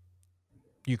vaccine,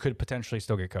 you could potentially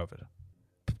still get COVID.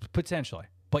 Potentially.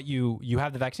 But you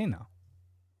have the vaccine though.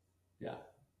 Yeah.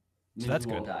 So that's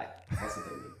we won't good. die. That's what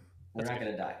they mean. We're not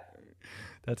going to die.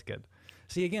 That's good.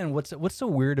 See, again, what's so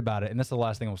weird about it, and that's the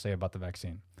last thing I'll say about the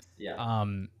vaccine. Yeah.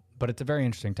 But it's a very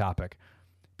interesting topic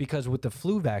because with the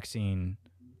flu vaccine,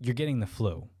 you're getting the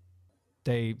flu.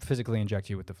 They physically inject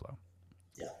you with the flu.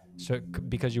 Yeah. So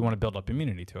because you want to build up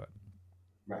immunity to it.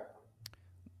 Right.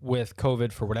 With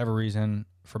COVID, for whatever reason,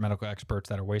 for medical experts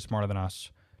that are way smarter than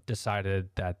us, decided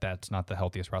that that's not the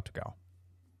healthiest route to go.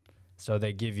 So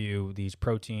they give you these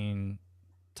protein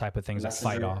type of things that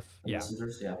fight off. The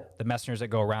messengers, yeah. The messengers that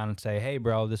go around and say, hey,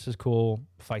 bro, this is cool.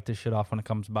 Fight this shit off when it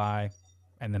comes by,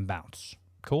 and then bounce.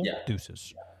 Cool? Yeah.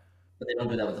 Deuces. But they don't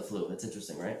do that with the flu. It's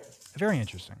interesting, right? Very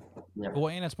interesting. Yeah. Well,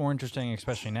 and it's more interesting,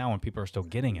 especially now when people are still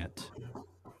getting it,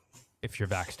 if you're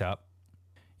vaxxed up.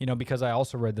 You know, because I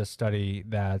also read this study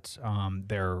that I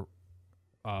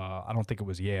don't think it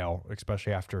was Yale,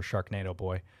 especially after Sharknado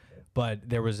boy, but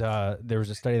there was a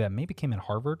study that maybe came at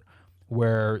Harvard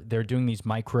where they're doing these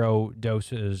micro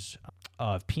doses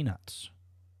of peanuts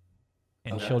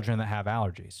in Okay. children that have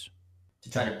allergies. To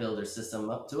try to build their system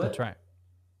up to it? That's right.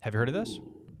 Have you heard of this?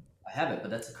 I haven't, but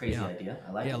that's a crazy Yeah. idea.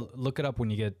 I like Yeah, it. look it up when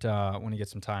you get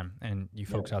some time, and you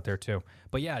folks out there too.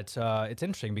 But yeah, it's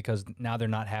interesting because now they're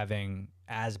not having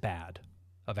as bad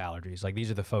of allergies. Like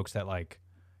these are the folks that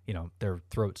their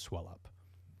throats swell up,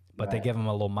 but they Right. give them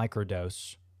a little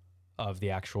microdose of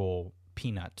the actual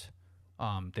peanut.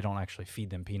 They don't actually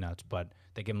feed them peanuts, but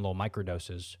they give them little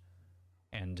microdoses.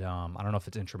 And I don't know if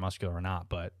it's intramuscular or not,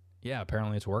 but yeah,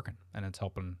 apparently it's working and it's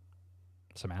helping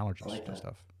some allergies like and that.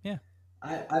 stuff. Yeah.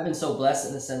 I've been so blessed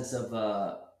in the sense of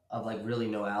like really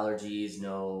no allergies,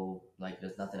 no like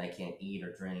there's nothing I can't eat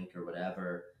or drink or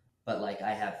whatever. But like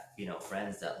I have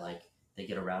friends that like they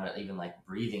get around it even like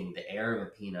breathing the air of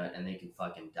a peanut and they can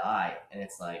fucking die. And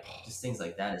it's like just things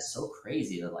like that is so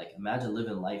crazy to like imagine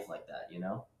living life like that, you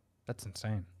know? That's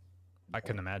insane. I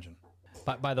couldn't imagine.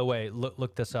 By the way,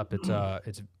 look this up. It's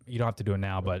you don't have to do it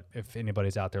now, but if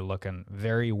anybody's out there looking,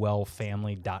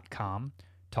 verywellfamily.com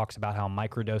talks about how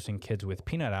microdosing kids with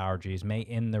peanut allergies may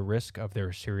end the risk of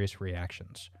their serious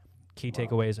reactions. Key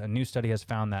takeaways: a new study has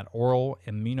found that oral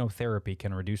immunotherapy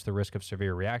can reduce the risk of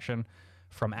severe reaction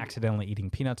from accidentally eating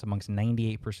peanuts amongst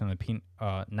 98%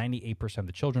 of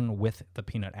the children with the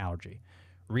peanut allergy.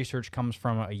 Research comes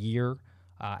from a year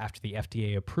after the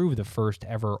FDA approved the first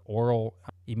ever oral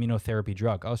immunotherapy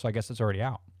drug. Oh, so I guess it's already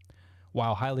out.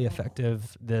 While highly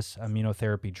effective, this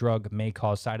immunotherapy drug may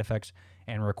cause side effects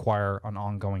and require an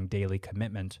ongoing daily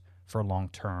commitment for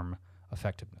long-term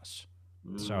effectiveness.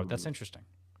 So that's interesting.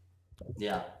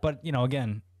 Yeah. But,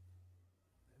 again,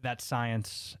 that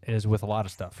science is with a lot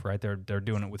of stuff, right? They're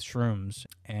doing it with shrooms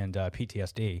and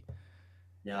PTSD,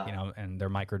 Yeah. and they're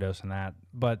microdosing that.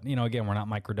 But, again, we're not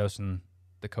microdosing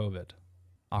the COVID.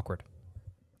 Awkward.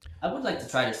 I would like to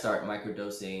try to start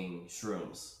microdosing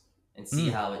shrooms and see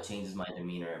how it changes my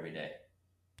demeanor every day.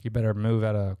 You better move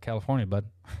out of California, bud.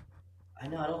 I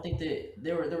know. I don't think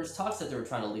there was talks that they were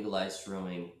trying to legalize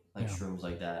shrooms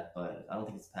like that, but I don't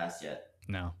think it's passed yet.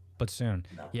 No, but soon.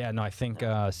 No. Yeah, no, I think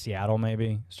Seattle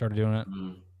maybe started doing it.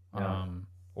 Yeah.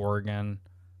 Oregon.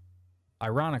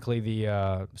 Ironically,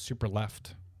 the super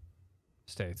left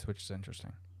states, which is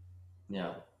interesting.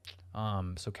 Yeah,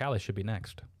 So Cali should be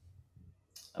next.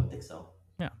 I would think so.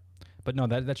 Yeah, but no,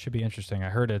 that should be interesting. I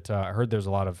heard it. I heard there's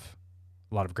a lot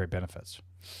of great benefits.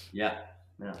 Yeah,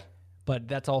 yeah. But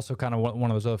that's also kind of one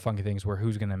of those other funky things where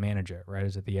who's going to manage it, right?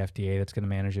 Is it the FDA that's going to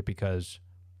manage it? Because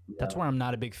that's why I'm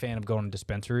not a big fan of going to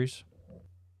dispensaries.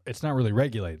 It's not really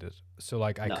regulated. So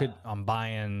like I'm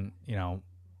buying,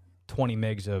 20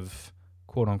 mgs of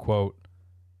quote unquote,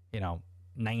 90%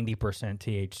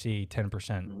 THC,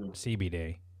 10%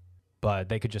 CBD, but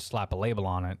they could just slap a label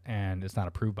on it and it's not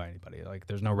approved by anybody. Like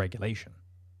there's no regulation.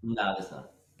 No, it's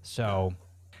not. So,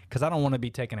 because I don't want to be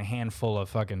taking a handful of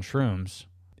fucking shrooms.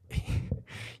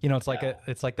 It's like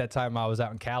it's like that time I was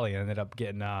out in Cali and ended up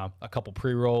getting a couple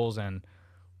pre-rolls, and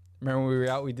remember when we were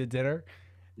out, we did dinner,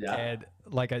 and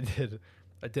like I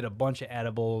did a bunch of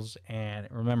edibles, and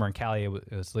remember in Cali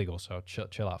it was legal, so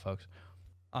chill out, folks.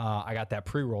 I got that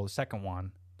pre-roll, the second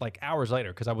one, like hours later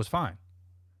because I was fine,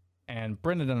 and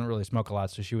Brenda doesn't really smoke a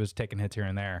lot, so she was taking hits here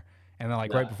and there, and then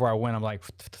like right before I went, I'm like,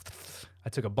 I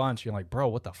took a bunch. You're like, bro,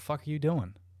 what the fuck are you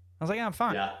doing? I was like, yeah, I'm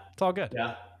fine. Yeah. It's all good.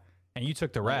 Yeah. And you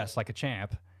took the rest like a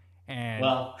champ, and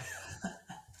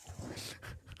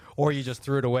or you just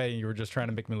threw it away and you were just trying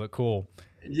to make me look cool.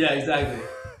 Yeah, exactly.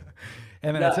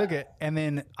 And then I took it, and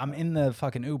then I'm in the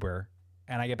fucking Uber,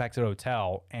 and I get back to the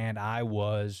hotel, and I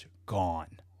was gone.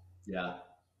 Yeah.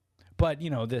 But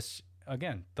this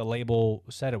again, the label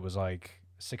said it was like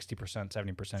 60%,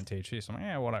 70% THC. So I'm like,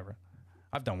 yeah, whatever.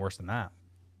 I've done worse than that.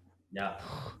 Yeah.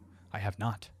 I have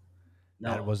not.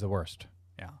 No. That was the worst.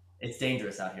 Yeah. It's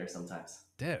dangerous out here sometimes.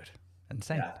 Dude,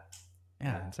 insane. Yeah.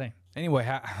 Yeah, insane. Anyway,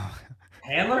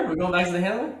 Handler? We're going back to the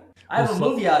Handler? I have a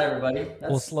movie out, everybody.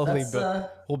 We'll slowly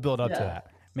we'll build up to that.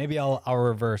 Maybe I'll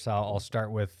reverse. I'll start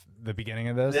with the beginning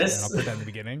of this, and I'll put that in the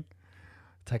beginning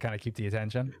to kind of keep the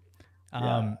attention.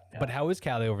 But how is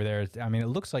Cali over there? I mean, it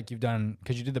looks like you've done,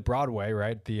 because you did the Broadway,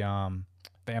 right? The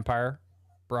Vampire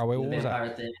Broadway. What was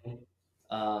that? Thing.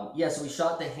 So we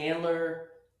shot The Handler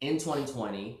in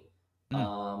 2020.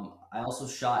 I also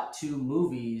shot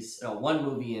one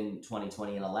movie in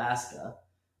 2020 in Alaska.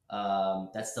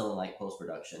 That's still in like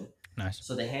post-production. Nice.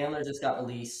 So The Handler just got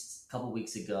released a couple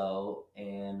weeks ago,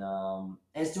 and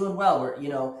it's doing well. We're,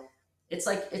 it's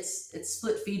like it's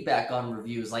split feedback on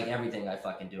reviews, like everything I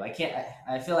fucking do. I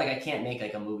feel like I can't make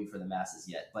like a movie for the masses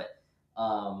yet, but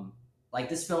like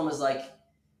this film is like,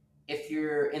 if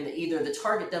you're in either the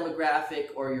target demographic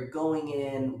or you're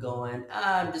going,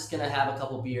 I'm just gonna have a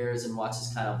couple beers and watch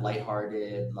this kind of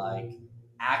lighthearted like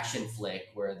action flick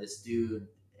where this dude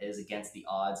is against the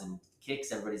odds and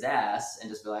kicks everybody's ass, and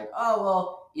just be like, oh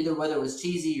well, either whether it was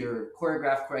cheesy or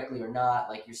choreographed correctly or not,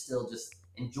 like you're still just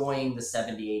enjoying the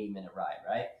 70-80 minute ride,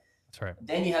 right? That's right.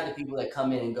 Then you have the people that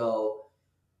come in and go,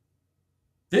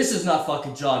 this is not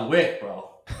fucking John Wick, bro.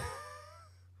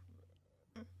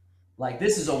 Like,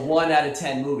 this is a 1 out of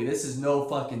 10 movie. This is no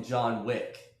fucking John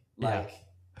Wick. Like,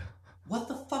 what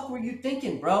the fuck were you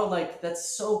thinking, bro? Like,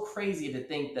 that's so crazy to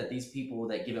think that these people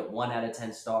that give it 1 out of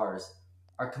 10 stars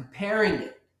are comparing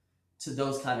it to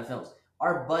those kind of films.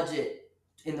 Our budget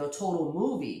in the total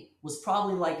movie was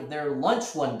probably like their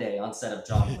lunch one day on set of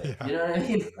John Wick. You know what I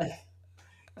mean? Like,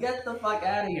 get the fuck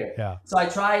out of here. Yeah. So I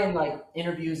try in like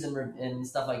interviews and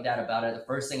stuff like that about it. The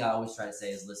first thing I always try to say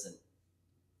is, listen,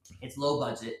 it's low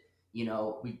budget.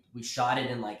 We shot it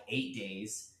in like 8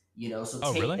 days,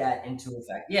 so take that into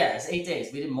effect. Yeah, it's 8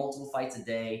 days. We did multiple fights a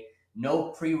day, no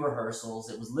pre-rehearsals.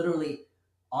 It was literally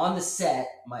on the set.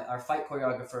 Our fight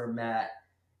choreographer, Matt,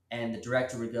 and the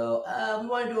director would go, we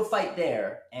want to do a fight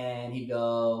there. And he'd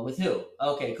go, with who?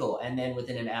 Okay, cool. And then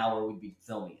within an hour, we'd be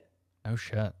filming it. Oh,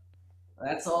 shit.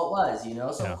 That's all it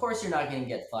was, So, of course, you're not going to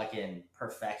get fucking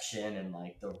perfection and,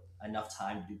 like, enough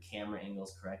time to do camera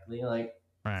angles correctly. Like,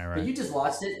 right. But you just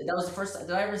watched it. That was the first time.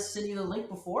 Did I ever send you the link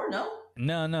before? No?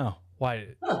 No. Why?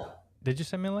 Huh. Did you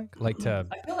send me a link? Like to...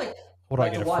 I feel like... What do I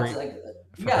get, a watch,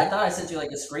 free... I thought I sent you,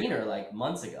 like, a screener, like,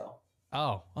 months ago.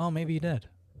 Oh, maybe you did.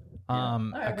 Yeah.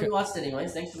 All right, but you watched it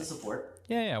anyways. Thanks for the support.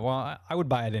 Yeah. Well, I would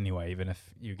buy it anyway, even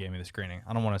if you gave me the screening.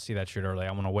 I don't want to see that shit early.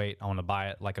 I want to wait. I want to buy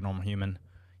it like a normal human.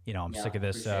 I'm sick of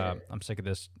this. I'm sick of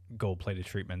this gold-plated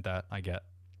treatment that I get.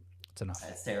 It's enough.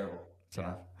 That's terrible. It's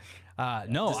enough.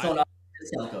 No. Just don't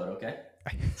discount code, okay?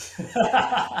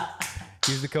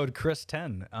 Use the code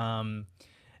Chris10.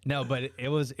 No, but it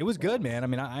was good, man. I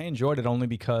mean, I enjoyed it only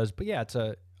because, but yeah,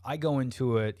 I go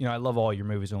into it, I love all your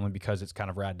movies only because it's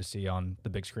kind of rad to see on the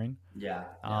big screen. Yeah.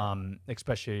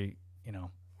 Especially,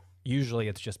 usually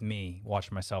it's just me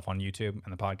watching myself on YouTube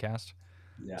and the podcast.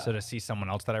 Yeah. So to see someone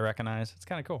else that I recognize, it's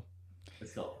kind of cool.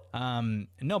 It's cool.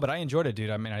 No, but I enjoyed it, dude.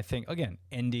 I mean, I think, again,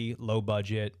 indie, low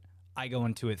budget. I go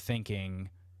into it thinking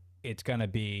it's gonna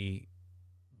be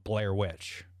Blair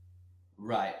Witch.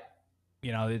 Right.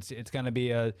 You know, it's gonna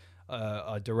be a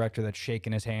director that's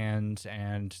shaking his hands,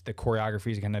 and the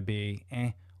choreography is gonna be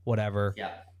whatever.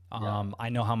 Yeah. I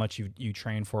know how much you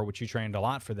train for it, which you trained a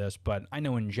lot for this, but I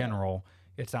know in general,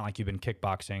 it's not like you've been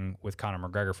kickboxing with Conor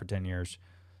McGregor for 10 years.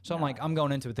 So I'm like, I'm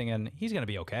going into it thinking he's going to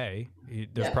be okay.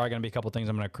 There's probably going to be a couple things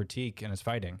I'm going to critique in his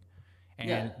fighting.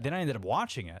 And then I ended up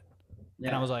watching it,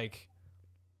 and I was like,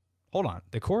 hold on.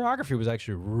 The choreography was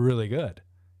actually really good.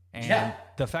 And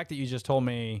the fact that you just told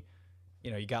me,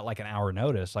 you know, you got like an hour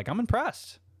notice, like I'm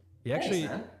impressed. You actually,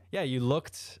 you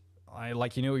looked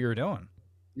like you knew what you were doing.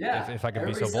 Yeah. If I could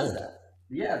be so Everybody says bold. that.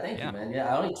 Yeah, thank you, man.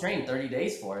 Yeah, I only trained 30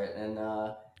 days for it. And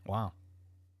wow.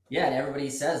 Yeah, and everybody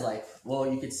says like, well,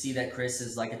 you could see that Chris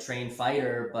is like a trained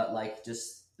fighter, but like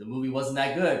just the movie wasn't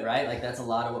that good, right? Like that's a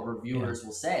lot of what reviewers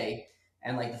will say.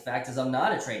 And like the fact is I'm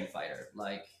not a trained fighter.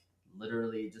 Like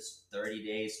literally just 30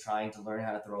 days trying to learn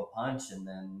how to throw a punch, and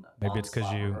then maybe it's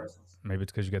because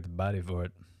you got the body for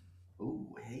it.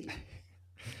 Ooh, hey.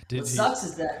 What sucks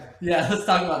is that let's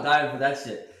talk about diving for that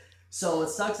shit. So what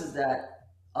sucks is that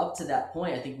up to that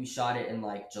point, I think we shot it in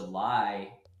like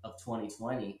July of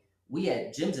 2020.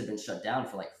 Gyms had been shut down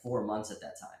for like 4 months at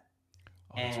that time.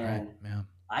 Oh, that's right. Yeah.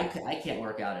 I can't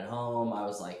work out at home. I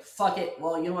was like, fuck it.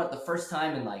 Well, you know what? The first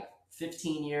time in like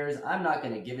 15 years, I'm not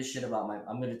going to give a shit about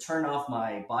I'm going to turn off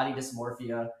my body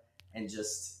dysmorphia and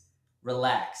just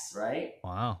relax. Right.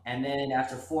 Wow. And then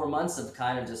after 4 months of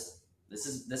kind of just, this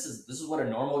is what a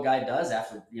normal guy does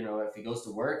after, you know, if he goes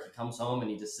to work, he comes home and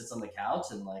he just sits on the couch,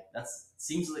 and like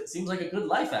seems like a good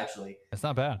life actually. It's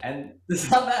not bad. And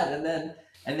it's not bad.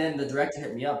 And then the director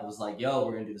hit me up and was like, yo,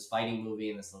 we're gonna do this fighting movie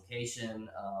in this location.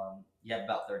 You have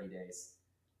about 30 days.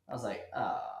 I was like,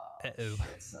 shit.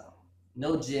 So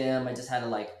no gym. I just had to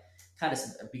like kind of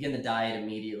begin the diet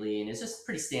immediately, and it's just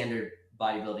pretty standard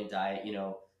bodybuilding diet, you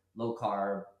know, low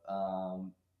carb,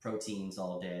 proteins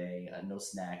all day, no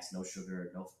snacks, no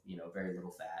sugar, no, you know, very little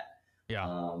fat.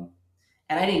 Yeah.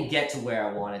 And I didn't get to where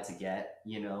I wanted to get,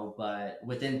 you know, but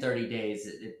within 30 days,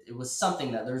 it was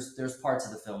something that there's parts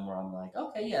of the film where I'm like,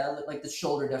 okay, yeah, like the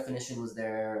shoulder definition was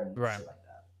there and shit like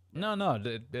that. No,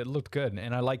 it looked good,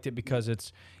 and I liked it because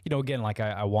it's, you know, again, like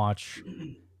I watch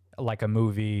like a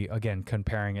movie, again,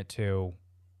 comparing it to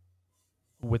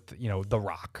with, you know, The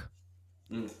Rock.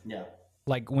 Yeah.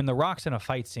 Like when The Rock's in a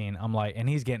fight scene, I'm like, and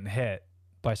he's getting hit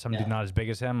by some dude not as big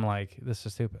as him, like, this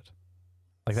is stupid.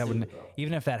 Like that wouldn't,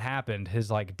 even if that happened,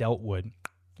 his like delt would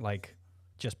like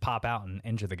just pop out and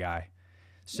injure the guy.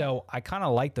 So I kind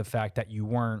of like the fact that you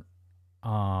weren't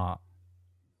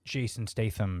Jason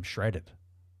Statham shredded.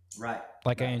 Right.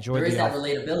 Like I enjoyed that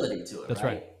relatability to it. That's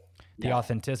right. The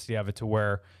authenticity of it, to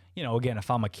where, you know, again,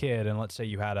 if I'm a kid and let's say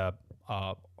you had a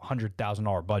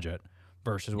 $100,000 budget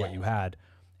versus what you had,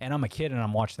 and I'm a kid and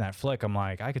I'm watching that flick, I'm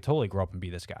like, I could totally grow up and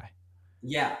be this guy.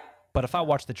 Yeah. But if I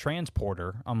watch The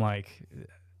Transporter, I'm like,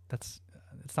 it's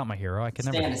not my hero. I can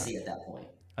never fantasy at that point.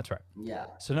 That's right. Yeah.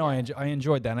 So no, I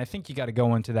enjoyed that, and I think you got to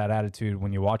go into that attitude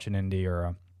when you watch an indie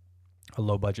or a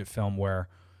low budget film where,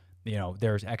 you know,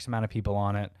 there's X amount of people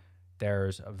on it,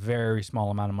 there's a very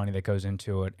small amount of money that goes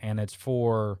into it, and it's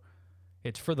for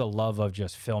the love of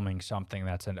just filming something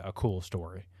that's a cool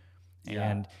story. Yeah.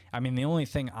 And I mean, the only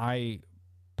thing I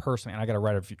personally, and I got to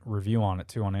write a review on it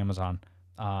too on Amazon.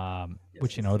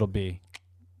 Which, you know, it'll be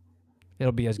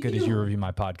as good as you review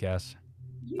my podcast.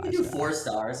 You can do 4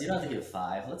 stars. You don't have to give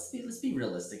 5. Let's be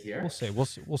realistic here.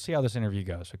 We'll see how this interview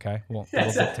goes. Okay,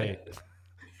 that'll dictate.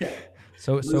 Yeah.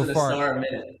 So far, a star a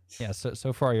minute. Yeah.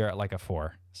 So far you're at like a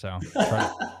 4. So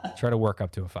try to work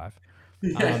up to a 5.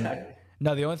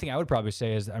 No, the only thing I would probably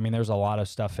say is, I mean, there's a lot of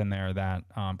stuff in there that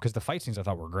because the fight scenes I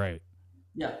thought were great.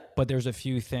 Yeah. But there's a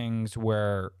few things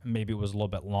where maybe it was a little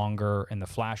bit longer in the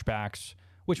flashbacks,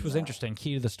 which was interesting,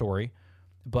 key to the story,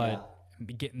 but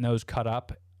getting those cut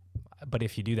up. But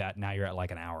if you do that, now you're at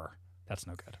like an hour. That's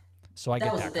no good. So I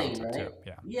get that concept too.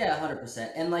 Yeah. Yeah,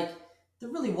 100%. And like, there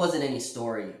really wasn't any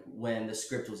story when the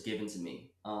script was given to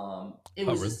me. It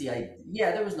was just the idea.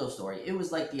 Yeah, there was no story. It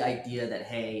was like the idea that,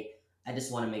 hey, I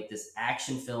just want to make this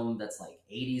action film that's like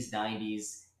 80s,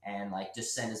 90s, and like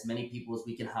just send as many people as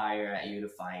we can hire at you to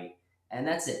fight. And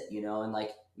that's it, you know, and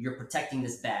like you're protecting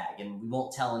this bag and we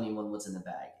won't tell anyone what's in the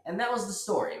bag. And that was the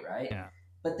story, right? Yeah.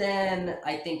 But then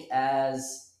I think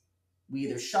as we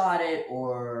either shot it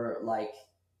or like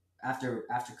after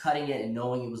cutting it and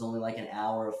knowing it was only like an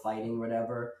hour of fighting or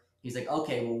whatever, he's like,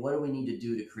 okay, well, what do we need to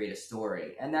do to create a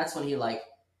story? And that's when he like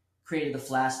created the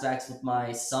flashbacks with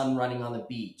my son running on the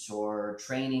beach, or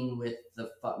training with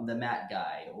the mat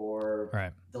guy,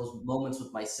 or those moments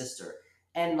with my sister.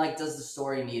 And like, does the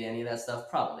story need any of that stuff?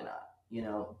 Probably not. You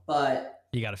know, but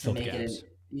You got to to fill the make it, gaps.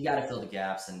 you got to fill the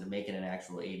gaps, and to make it an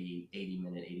actual 80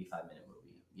 minute, 85-minute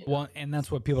movie. You know? Well, and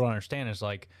that's what people don't understand is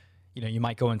like, you know, you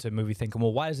might go into a movie thinking,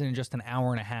 well, why isn't it just an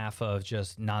hour and a half of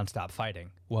just nonstop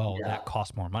fighting? Well, Yeah. that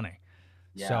costs more money.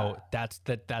 Yeah. So that's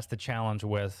the challenge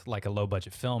with like a low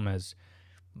budget film is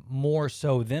more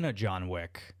so than a John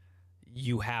Wick,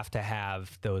 you have to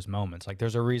have those moments. Like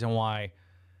there's a reason why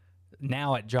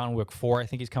now at John Wick 4, I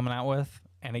think he's coming out with,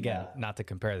 and again, Yeah. not to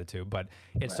compare the two, but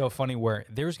it's Right. so funny where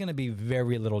there's going to be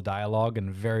very little dialogue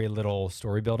and very little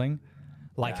story building.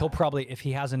 Like Yeah. he'll probably, if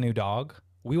he has a new dog,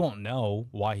 we won't know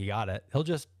why he got it. He'll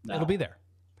just, No. it'll be there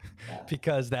Yeah.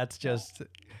 because that's just,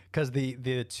 because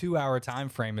the 2 hour time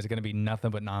frame is going to be nothing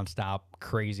but nonstop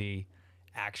crazy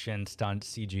action, stunt,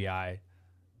 CGI,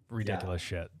 ridiculous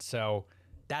shit. So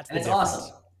that's And the it's difference.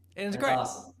 awesome. And it's It's great.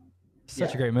 awesome. Such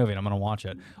a Yeah. great movie, and I'm going to watch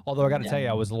it. Although I got to Yeah. tell you,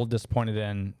 I was a little disappointed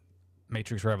in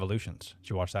Matrix Revolutions. Did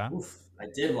you watch that? Oof, I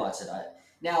did watch it.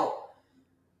 Now,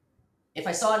 if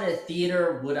I saw it in a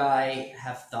theater, would I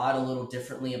have thought a little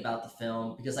differently about the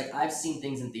film? Because like I've seen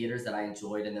things in theaters that I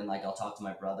enjoyed, and then like I'll talk to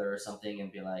my brother or something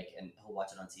and be like, and he'll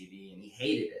watch it on TV, and he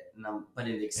hated it. But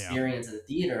in the experience in the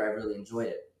theater, I really enjoyed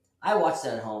it. I watched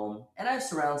it at home, and I have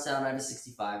surround sound. I have a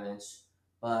 65-inch,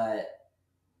 but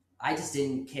I just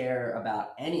didn't care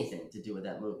about anything to do with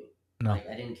that movie. No. Like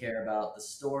I didn't care about the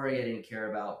story. I didn't care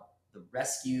about the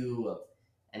rescue of,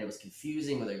 and it was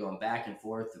confusing where they're going back and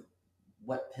forth.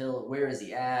 What pill? Where is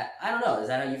he at? I don't know. Is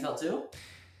that how you felt too?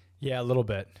 Yeah, a little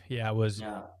bit. Yeah, it was.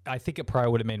 Yeah. I think it probably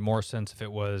would have made more sense if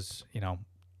it was,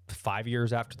 5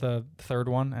 years after the third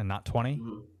one and not 20,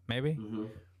 Mhm. maybe. Mm-hmm.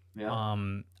 Yeah.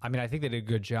 I mean, I think they did a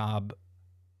good job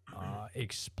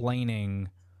explaining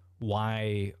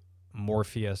why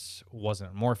Morpheus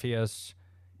wasn't Morpheus,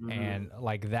 Mhm. and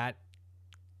like that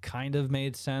kind of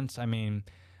made sense. I mean,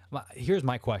 here's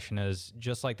my question: is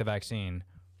just like the vaccine,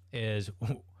 is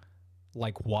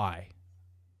like why?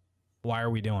 Why are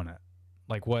we doing it?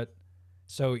 Like what?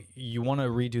 So you want to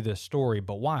redo this story,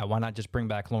 but why? Why not just bring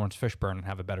back Lawrence Fishburne and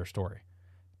have a better story?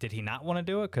 Did he not want to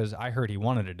do it? Because I heard he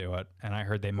wanted to do it, and I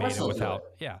heard they made course it he'll do without.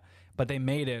 Yeah, but they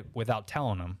made it without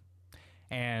telling him.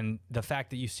 And the fact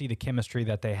that you see the chemistry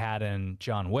that they had in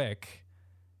John Wick,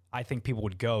 I think people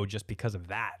would go just because of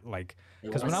that. Like, They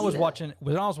because wanna when I see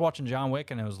was that. watching John Wick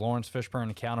and it was Lawrence Fishburne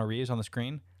and Keanu Reeves on the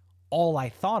screen, all I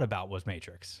thought about was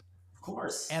Matrix. Of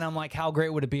course. And I'm like, how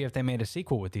great would it be if they made a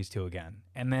sequel with these two again?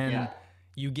 And then Yeah.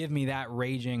 you give me that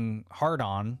raging hard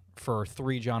on for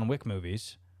 3 John Wick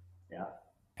movies. Yeah.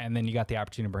 And then you got the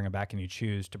opportunity to bring it back and you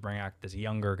choose to bring out this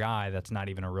younger guy that's not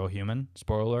even a real human.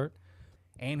 Spoiler alert.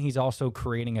 And he's also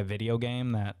creating a video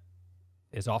game that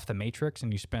is off the Matrix,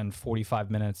 and you spend 45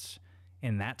 minutes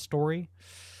in that story.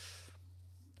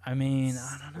 I mean,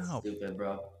 I don't know. Stupid,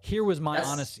 bro. Here was my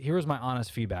That's-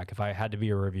 honest feedback if I had to be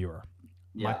a reviewer.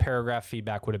 My Yeah. paragraph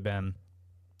feedback would have been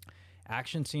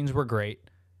action scenes were great,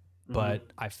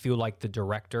 but I feel like the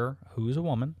director, who's a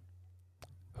woman,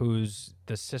 who's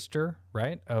the sister,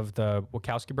 right, of the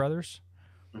Wachowski brothers,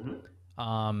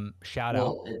 shout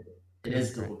out. Well, it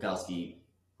is the Wachowski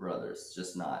brothers,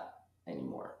 just not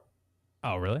anymore.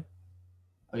 Oh, really?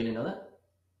 Oh, you didn't know that?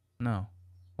 No.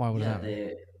 Why would Yeah,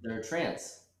 that? they're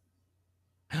trans.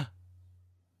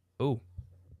 Ooh.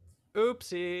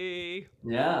 Oopsie.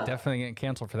 Yeah. Definitely getting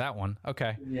canceled for that one.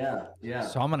 Okay. Yeah. Yeah.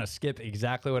 So I'm going to skip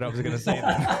exactly what I was going to say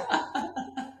then.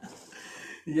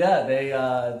 Yeah,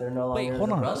 they're no longer. Wait, hold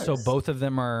the on. brothers. So both of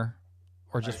them are,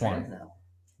 or Are just trans one? now.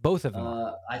 Both of them.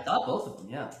 are. I thought both of them.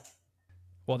 Yeah.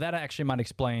 Well, that actually might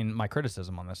explain my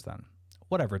criticism on this then.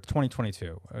 Whatever, it's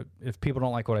 2022. If people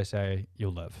don't like what I say,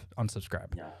 you'll live.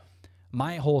 Unsubscribe. Yeah.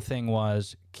 My whole thing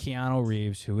was Keanu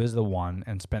Reeves, who is the one,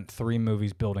 and spent 3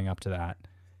 movies building up to that.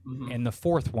 Mhm. And the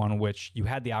 4th one, which you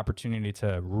had the opportunity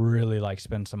to really like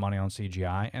spend some money on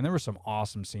CGI, and there were some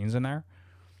awesome scenes in there.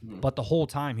 Mhm. But the whole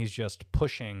time he's just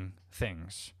pushing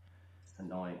things.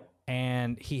 Annoying.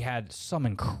 And he had some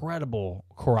incredible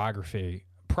choreography,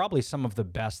 probably some of the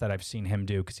best that I've seen him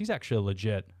do, because he's actually a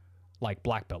legit like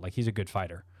black belt, like he's a good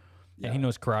fighter. And he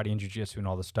knows karate and jiu-jitsu and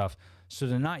all this stuff. So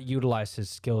to not utilize his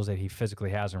skills that he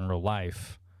physically has in real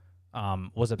life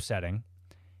was upsetting.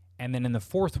 And then in the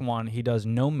 4th one, he does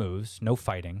no moves, no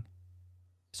fighting.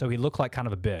 So he looked like kind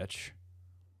of a bitch.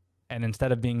 And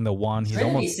instead of being the one, he's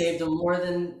Trinity almost... saved him more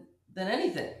than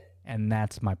anything. And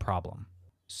that's my problem.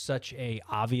 Such a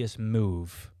obvious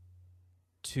move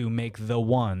to make the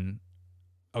one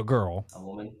a girl, A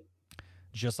woman.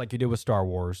 just like you did with Star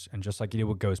Wars, and just like you did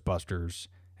with Ghostbusters,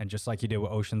 and just like you did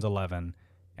with Ocean's 11,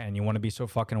 and you want to be so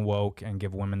fucking woke and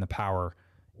give women the power.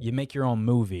 You make your own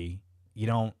movie. You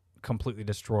don't completely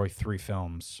destroy 3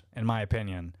 films, in my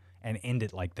opinion, and end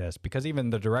it like this. Because even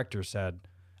the director said,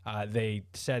 they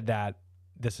said that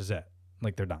this is it.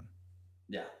 Like, they're done.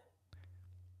 Yeah.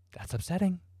 That's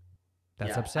upsetting.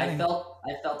 That's Yeah, upsetting.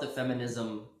 I felt the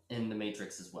feminism in the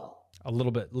Matrix as well. A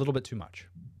little bit too much.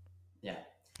 Yeah.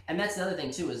 And that's the other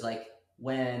thing too, is like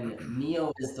when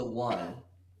Neo is the one,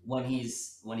 when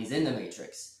he's in the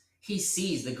Matrix, he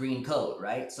sees the green code,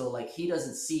 right? So like he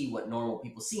doesn't see what normal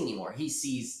people see anymore. He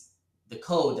sees the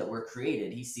code that we're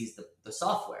created. He sees the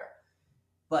software.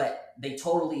 But they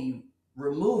totally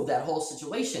removed that whole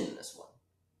situation in this one.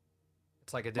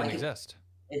 It's like it didn't exist.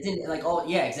 It didn't like oh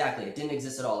yeah, exactly. It didn't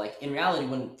exist at all. Like in reality,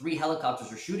 when 3 helicopters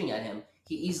were shooting at him,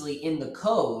 he easily in the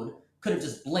code could have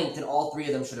just blinked and all 3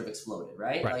 of them should have exploded,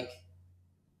 right? Right. Like,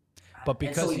 But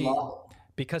because so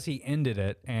because he ended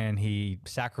it and he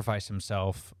sacrificed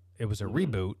himself, it was a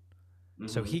reboot.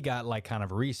 So he got like kind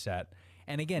of reset.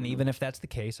 And again, even if that's the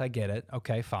case, I get it.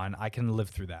 Okay, fine. I can live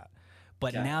through that.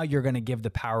 But now you're going to give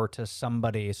the power to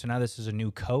somebody. So now this is a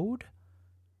new code.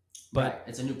 But right.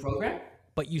 It's a new program.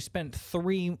 But you spent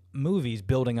 3 movies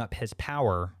building up his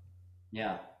power.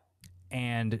 Yeah.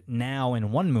 And now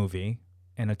in one movie,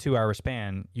 in a 2-hour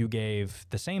span, you gave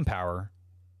the same power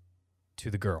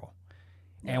to the girl.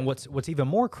 Yeah. And what's even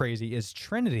more crazy is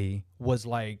Trinity was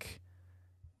like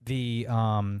the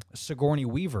Sigourney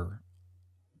Weaver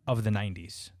of the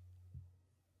 90s.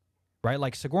 Right?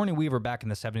 Like Sigourney Weaver back in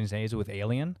the 70s and 80s with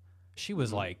Alien, she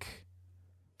was like,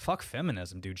 fuck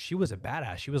feminism, dude. She was a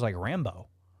badass. She was like Rambo.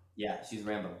 Yeah, she's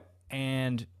Rambo.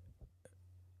 And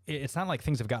it's not like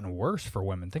things have gotten worse for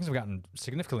women. Things have gotten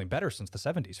significantly better since the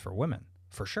 70s for women,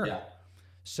 for sure. Yeah.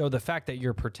 So the fact that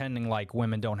you're pretending like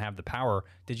women don't have the power,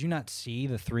 did you not see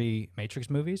the 3 Matrix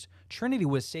movies? Trinity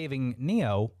was saving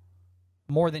Neo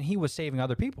more than he was saving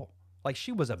other people. Like,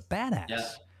 she was a badass. Yeah.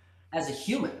 As a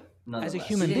human. As a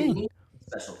human being. Didn't need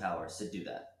special powers to do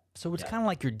that. So it's kind of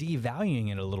like you're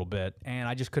devaluing it a little bit, and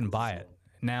I just couldn't buy it.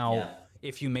 Now,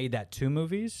 if you made that 2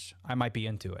 movies, I might be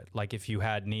into it. Like if you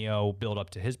had Neo build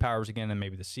up to his powers again and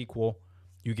maybe the sequel,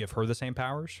 you give her the same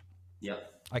powers.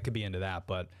 Yep. I could be into that,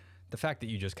 but the fact that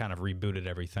you just kind of rebooted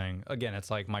everything, again,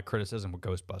 it's like my criticism with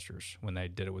Ghostbusters when they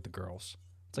did it with the girls.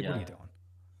 It's like, what are you doing?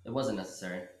 It wasn't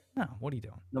necessary. No, what are you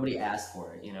doing? Nobody asked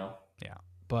for it, you know? Yeah.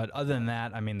 But other than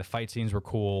that, I mean, the fight scenes were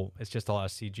cool. It's just a lot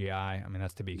of CGI. I mean,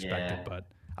 that's to be expected, but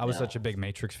I was such a big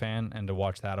Matrix fan, and to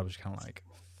watch that, I was kind of like,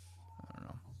 I don't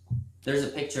know. There's a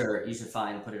picture you should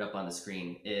find and put it up on the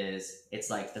screen. It's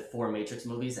like the 4 Matrix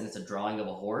movies, and it's a drawing of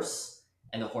a horse,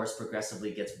 and the horse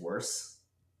progressively gets worse.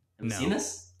 Have you seen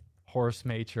this? Horse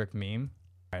Matrix meme.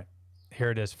 All right,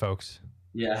 here it is, folks.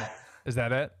 Yeah. Is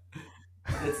that it?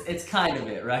 It's kind of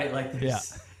it, right? Like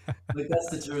like that's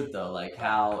the truth though, like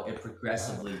how it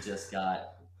progressively just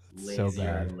got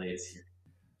lazier and lazier.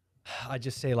 I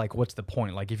just say, like, what's the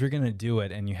point? Like, if you're gonna do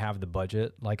it and you have the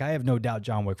budget, like, I have no doubt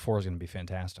John Wick 4 is gonna be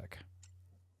fantastic.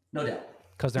 No doubt.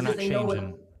 Because they're not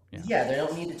changing. They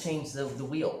don't need to change the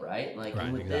wheel, right? Like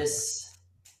with this,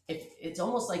 it's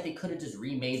almost like they could have just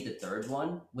remade the 3rd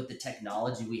one with the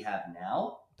technology we have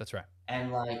now. That's right.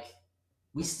 And like,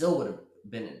 we still would have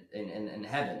been in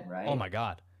heaven, right? Oh my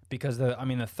God. Because the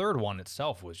 3rd one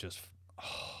itself was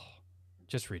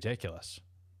just ridiculous.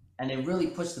 And it really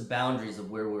pushed the boundaries of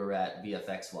where we were at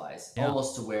VFX wise,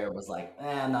 almost to where it was like,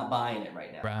 I'm not buying it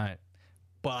right now. Right.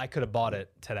 But I could have bought it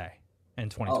today in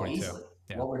 2022. Oh, easily.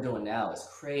 Yeah. What we're doing now is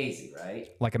crazy,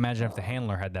 right? Like, imagine if the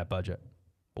handler had that budget.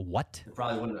 What? It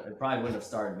probably wouldn't have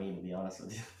started me, to be honest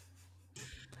with you.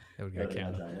 It would get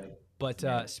canceled.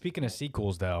 But speaking of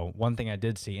sequels, though, one thing I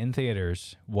did see in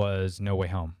theaters was No Way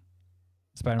Home.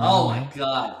 Spider-Man. Oh my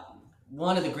God.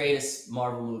 One of the greatest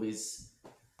Marvel movies.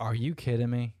 Are you kidding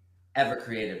me? Ever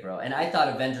created, bro. And I thought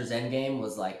Avengers Endgame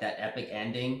was like that epic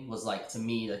ending was like, to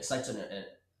me, like such an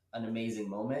amazing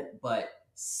moment. But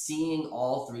seeing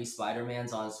all 3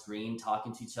 Spider-Mans on screen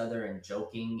talking to each other and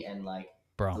joking and like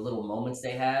the little moments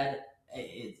they had,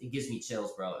 it gives me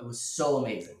chills, bro. It was so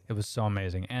amazing. It was so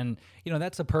amazing. And, you know,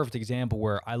 that's a perfect example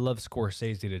where I love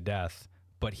Scorsese to death,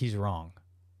 but he's wrong.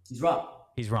 He's wrong.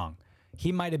 He's wrong.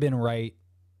 He might have been right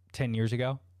 10 years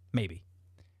ago. Maybe.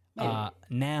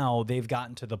 Now they've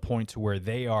gotten to the point to where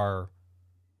they are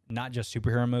not just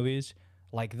superhero movies.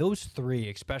 Like those 3,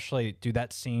 especially, dude,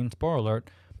 that scene, spoiler alert,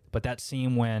 but that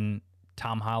scene when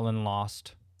Tom Holland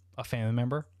lost a family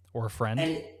member or a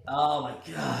friend. Oh my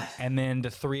God. And then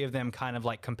the 3 of them kind of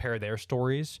like compare their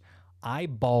stories. I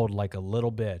bawled like a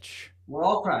little bitch. We're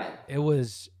all crying. It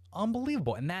was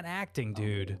unbelievable. And that acting,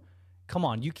 dude, come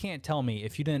on. You can't tell me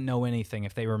if you didn't know anything,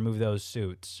 if they removed those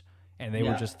suits and they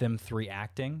were just them 3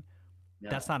 acting, Yeah.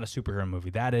 That's not a superhero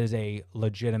movie. That is a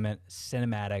legitimate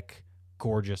cinematic,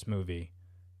 gorgeous movie.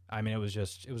 I mean, it was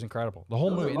incredible. The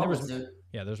whole Those are movie. And moments, dude.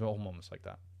 there's whole moments like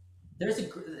that.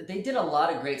 They did a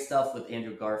lot of great stuff with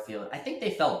Andrew Garfield. I think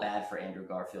they felt bad for Andrew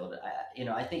Garfield.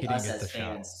 I think He didn't us get the as shot.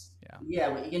 fans, Yeah.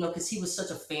 because he was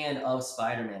such a fan of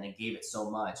Spider-Man and gave it so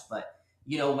much. But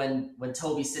when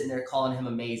Toby's sitting there calling him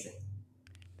amazing,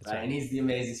 That's right? right. And he's the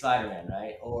amazing Spider-Man,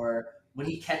 right? Or when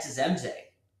he catches MJ,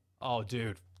 Oh,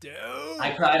 dude.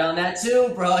 I cried on that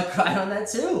too, bro. I cried on that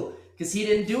too because he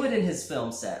didn't do it in his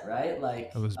film set, right?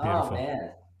 Like, It was oh beautiful. man, It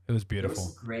was there was beautiful.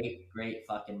 some great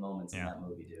fucking moments in that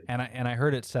movie, dude. And I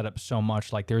heard it set up so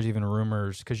much. Like there's even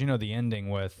rumors because the ending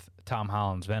with Tom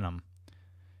Holland's Venom.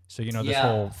 So this Yeah.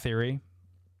 whole theory.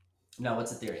 No,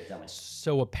 what's the theory? Tell me.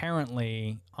 So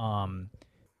apparently,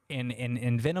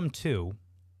 in Venom 2,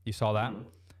 you saw that.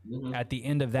 Mhm. At the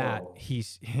end of that, Horrible.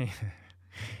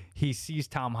 he sees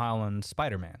Tom Holland's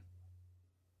Spider-Man.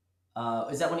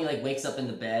 Is that when he wakes up in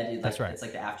the bed? That's right. It's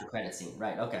like the after credit scene,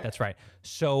 right? Okay. That's right.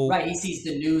 So Right, he sees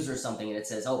the news or something, and it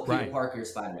says, "Oh, Peter Right. Parker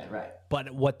is Spider-Man." Right.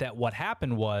 But what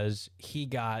happened was he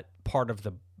got part of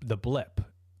the blip.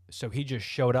 So he just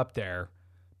showed up there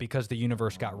because the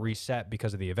universe got reset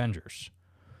because of the Avengers.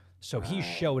 So he Right.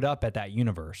 showed up at that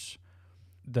universe.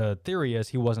 The theory is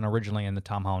he wasn't originally in the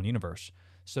Tom Holland universe.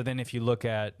 So then if you look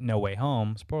at No Way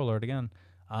Home, spoiler alert again,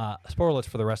 spoiler alerts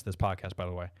for the rest of this podcast, by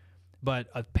the way. But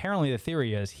apparently the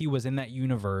theory is he was in that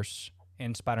universe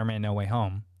in Spider-Man No Way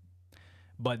Home,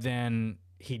 but then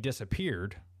he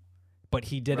disappeared, but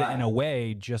he did it in a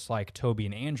way just like Toby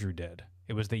and Andrew did.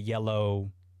 It was the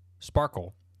yellow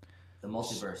sparkle, The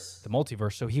multiverse. the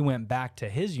multiverse. So he went back to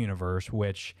his universe,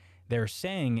 which they're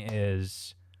saying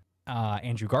is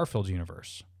Andrew Garfield's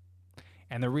universe.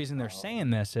 And the reason they're saying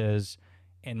this is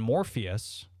in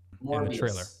Morpheus, in the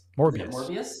trailer. Is it Morbius.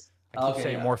 Morbius? I keep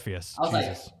saying Morpheus. I was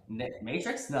Jesus. like,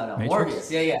 Matrix? No, Matrix?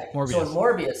 Morbius. Yeah. So Morbius. in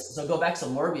Morbius, so go back to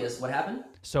Morbius. What happened?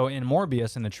 So in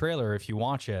Morbius, in the trailer, if you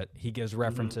watch it, he Mm-hmm. gives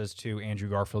references to Andrew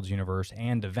Garfield's universe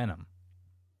and to Venom.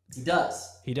 He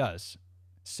does. He does.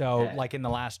 So, Okay. like in the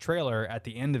last trailer, at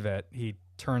the end of it, he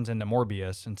turns into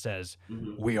Morbius and says,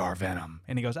 Mm-hmm. "We are Venom,"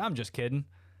 and he goes, "I'm just kidding.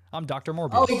 I'm Dr.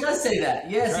 Morbius." Oh, he does say that.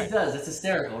 Yes, That's he does. It's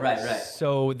hysterical. Right.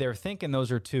 So they're thinking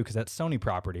those are two because that's Sony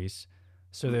properties.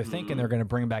 So they're thinking they're going to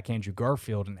bring back Andrew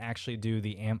Garfield and actually do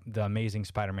the Amazing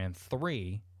Spider-Man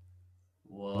 3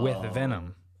 Whoa. with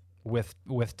Venom, with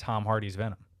Tom Hardy's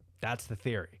Venom. That's the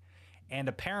theory. And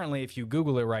apparently, if you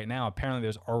Google it right now, apparently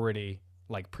there's already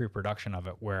pre-production of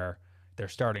it where they're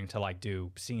starting to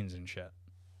do scenes and shit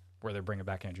where they're bringing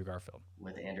back Andrew Garfield.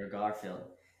 With Andrew Garfield.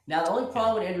 Now, the only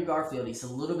problem with Andrew Garfield, he's a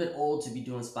little bit old to be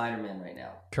doing Spider-Man right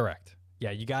now. Correct.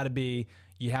 Yeah,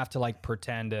 you have to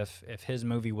pretend if his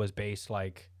movie was based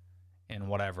in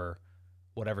whatever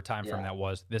time frame that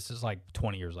was. This is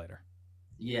 20 years later.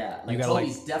 Yeah, You gotta,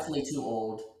 Toby's definitely too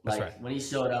old. That's right. When he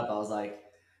showed up, I was like,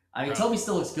 I mean, Right. Toby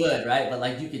still looks good, right?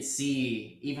 But you could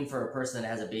see, even for a person that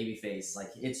has a baby face,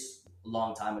 it's a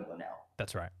long time ago now.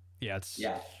 That's right. Yeah,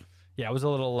 Yeah. it was a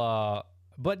little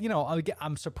but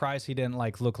I'm surprised he didn't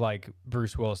look like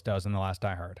Bruce Willis does in the last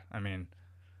Die Hard. I mean,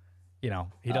 he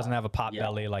doesn't have a pot yeah.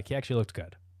 belly. He actually looked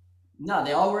good. No,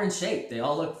 they all were in shape. They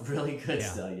all looked really good Yeah.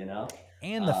 still,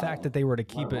 And the fact that they were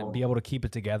to be able to keep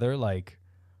it together,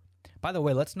 by the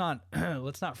way, let's not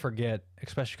forget,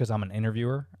 especially because I'm an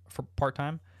interviewer for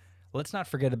part-time, let's not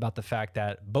forget about the fact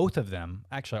that both of them,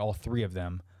 actually all three of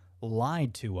them,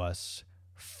 lied to us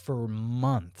for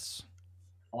months.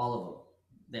 All of them.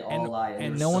 They all lied,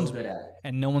 and they no were one's so good at it.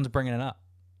 and no one's bringing it up.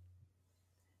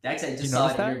 Actually, I You just saw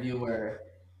notice an that? interview where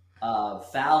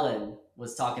Fallon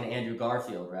was talking to Andrew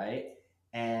Garfield, right?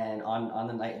 And on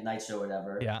the night show or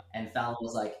whatever. Yeah. And Fallon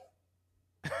was like,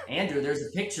 Andrew, there's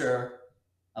a picture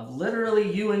of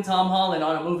literally you and Tom Holland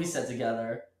on a movie set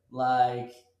together.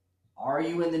 Are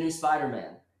you in the new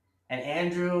Spider-Man? And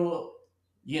Andrew,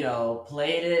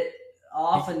 played it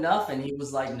off enough, and he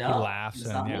was like, no, He laughs it's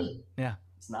and not yeah. me. Yeah.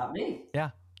 It's not me.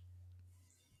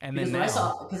 And Because then when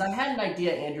now, because I had an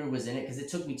idea Andrew was in it, because it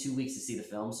took me 2 weeks to see the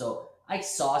film. So I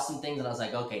saw some things and I was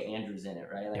like, okay, Andrew's in it,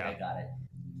 right? Yeah. I got it.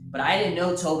 But I didn't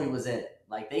know Toby was in it.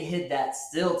 They hid that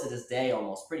still to this day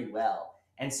almost pretty well.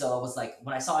 And so I was like,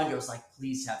 when I saw Andrew, I was like,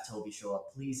 please have Toby show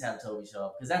up. Please have Toby show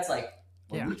up. Because that's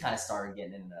when we kind of started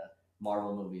getting into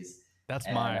Marvel movies. that's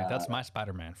and, my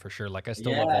Spider-Man for sure. I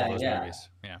still yeah, love all those yeah. movies.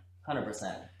 Yeah.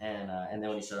 100%. And then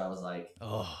when he showed up, I was like,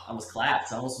 Oh. I almost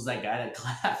clapped. I almost was that guy that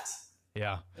clapped.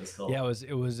 Yeah. It was cool. Yeah,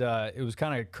 it was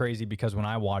kind of crazy because when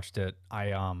I watched it,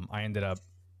 I ended up,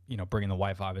 bringing the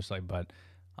wife obviously, but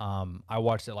I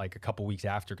watched it a couple weeks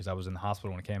after because I was in the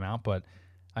hospital when it came out, but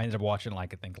I ended up watching I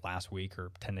think last week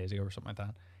or 10 days ago or something like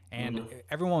that. And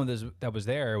everyone that was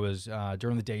there was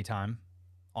during the daytime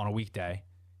on a weekday,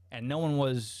 and no one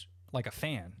was like a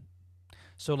fan.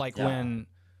 So like when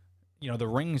the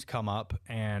rings come up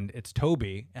and it's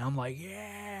Toby, and I'm like,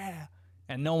 yeah,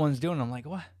 and no one's doing it. I'm like,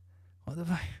 what the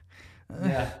fuck?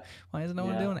 Yeah. Why is no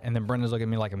one doing it? And then Brenda's looking at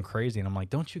me like I'm crazy, and I'm like,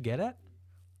 don't you get it?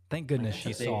 Thank goodness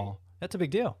she saw. That's a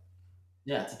big deal.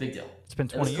 Yeah, it's a big deal. It's been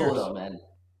 20 years. Cool though, man.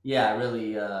 Yeah, I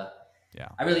really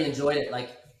enjoyed it. I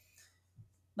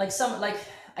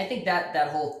think that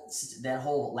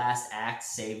whole last act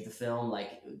saved the film.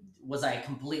 Like, was I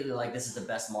completely like, this is the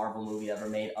best Marvel movie ever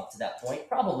made up to that point?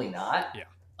 Probably not. Yeah.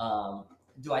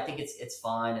 Do I think it's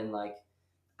fine? And like,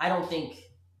 I don't think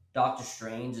Doctor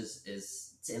Strange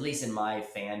is at least in my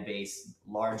fan base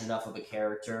large enough of a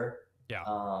character. Yeah.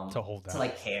 To hold that. To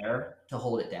like care to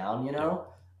hold it down, you know.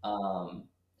 Yeah.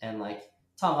 And like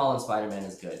Tom Holland Spider-Man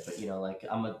is good, but like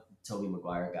I'm a Tobey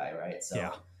Maguire guy, right? So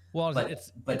yeah. Well,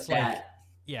 it's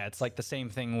like the same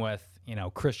thing with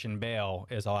Christian Bale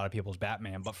is a lot of people's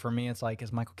Batman, but for me it's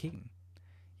Michael Keaton.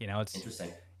 It's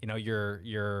interesting.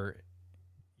 You're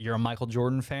a Michael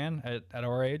Jordan fan at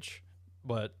our age,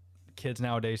 but kids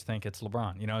nowadays think it's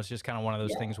LeBron. It's just kind of one of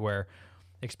those things where,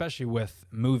 especially with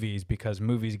movies, because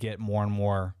movies get more and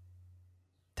more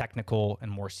technical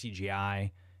and more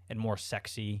CGI and more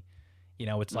sexy.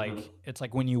 It's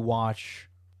like when you watch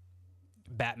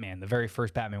Batman, the very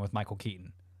first Batman with Michael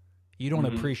Keaton, you don't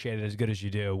appreciate it as good as you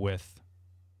do with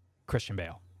Christian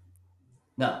Bale.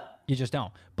 No, you just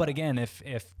don't. But again, if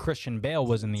Christian Bale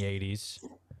was in the 80s,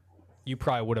 you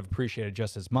probably would have appreciated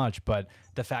just as much. But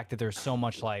the fact that there's so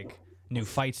much like new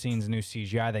fight scenes, new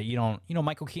CGI that you don't,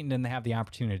 Michael Keaton didn't have the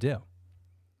opportunity to do.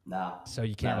 No. So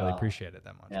you can't really appreciate it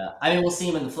that much. Yeah. I mean, we'll see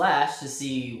him in the Flash to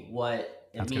see what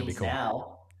it means cool.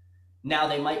 now. Now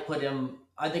they might put him,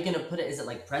 are they going to put it, is it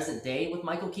like present day with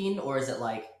Michael Keaton, or is it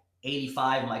like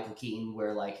 85 Michael Keaton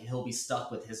where like he'll be stuck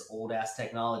with his old ass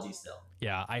technology still?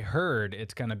 Yeah, I heard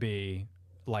it's going to be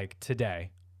like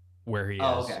today where he is.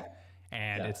 Okay.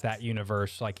 And it's that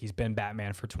universe, like he's been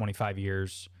Batman for 25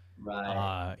 years.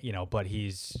 Right. But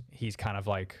he's kind of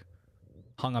like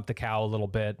hung up the cow a little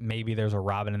bit. Maybe there's a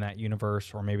Robin in that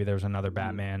universe, or maybe there's another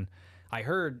Batman. I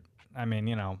heard,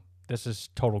 this is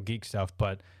total geek stuff,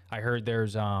 but I heard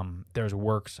there's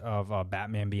works of a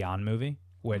Batman Beyond movie,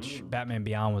 which Batman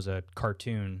Beyond was a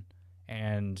cartoon,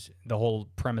 and the whole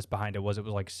premise behind it was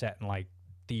like set in like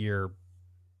the year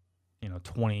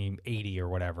 2080 or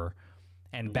whatever,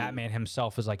 and Batman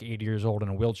himself is like 80 years old in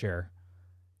a wheelchair,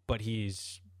 but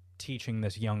he's teaching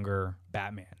this younger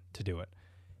Batman to do it.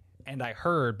 And I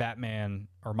heard Batman,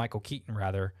 or Michael Keaton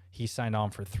rather, he signed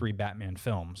on for 3 Batman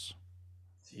films.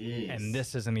 Jeez. And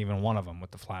this isn't even one of them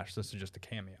with the Flash. This is just a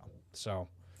cameo. So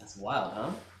that's wild, huh?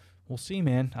 We'll see,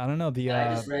 man. I don't know.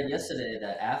 I just read yesterday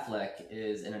that Affleck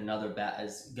is in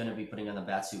is going to be putting on the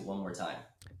Batsuit one more time.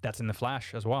 That's in the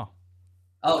Flash as well.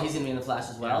 Oh, he's going to be in the Flash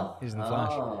as well? Yeah, he's in the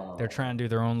Flash. They're trying to do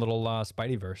their own little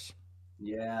Spideyverse.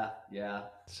 Yeah.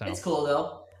 So it's cool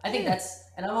though. I think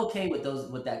and I'm okay with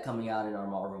that coming out in our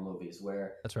Marvel movies,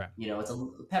 where that's right. It's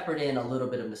peppered in a little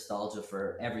bit of nostalgia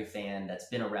for every fan that's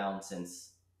been around since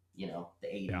the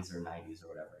 80s or 90s or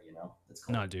whatever. It's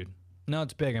cool. No, dude. No,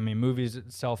 it's big. I mean, movies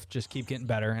itself just keep getting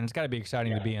better, and it's got to be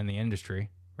exciting to be in the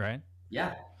industry, right?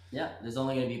 Yeah. There's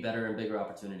only going to be better and bigger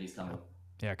opportunities coming.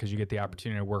 Yeah, because you get the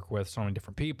opportunity to work with so many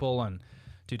different people and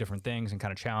do different things and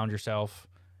kind of challenge yourself.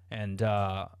 And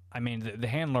the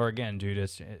Handler again, dude.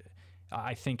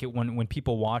 I think when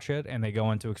people watch it and they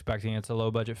go into expecting it's a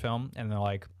low budget film, and they're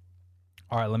like,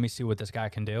 all right, let me see what this guy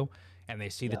can do. And they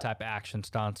see the type of action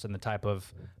stunts and the type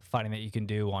of fighting that you can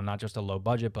do on not just a low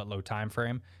budget but low time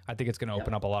frame. I think it's going to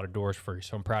open up a lot of doors for you.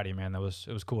 So I'm proud of you, man. It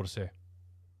was cool to see.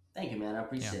 Thank you, man. I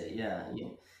appreciate it. Yeah.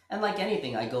 And like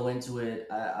anything, I go into it,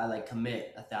 I like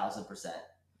commit 1,000%,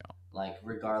 like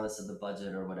regardless of the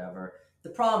budget or whatever.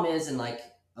 The problem is, and like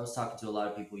I was talking to a lot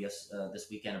of people this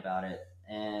weekend about it,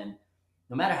 and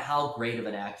no matter how great of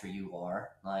an actor you are,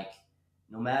 like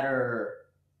no matter,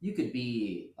 you could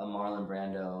be a Marlon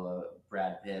Brando, a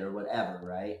Brad Pitt, or whatever,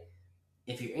 right?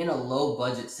 If you're in a low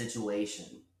budget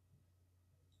situation,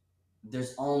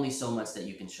 there's only so much that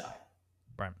you can shine.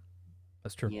 Right.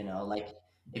 That's true. Like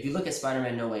if you look at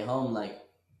Spider-Man No Way Home, like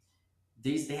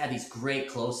they had these great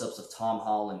close-ups of Tom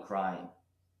Holland crying,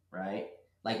 right?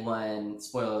 Like when,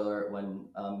 spoiler alert, when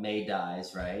May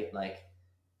dies, right? Like,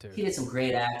 dude, he did some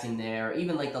great acting there.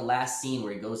 Even like the last scene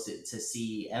where he goes to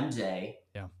see MJ.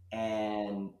 Yeah.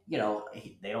 And,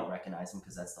 they don't recognize him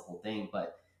because that's the whole thing.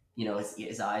 But,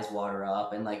 his eyes water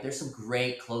up. And like, there's some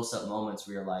great close-up moments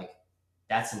where you're like,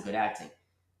 that's some good acting.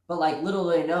 But like, little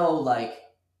do they know, like,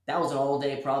 that was an all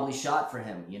day probably shot for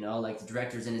him, like the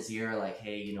director's in his ear, like,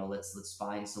 hey, let's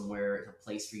find somewhere, a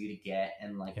place for you to get,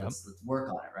 and like Yep. let's work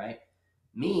on it, right?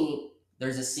 Me,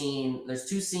 there's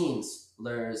two scenes.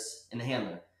 There's in The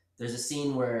Handler, there's a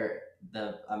scene where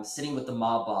I'm sitting with the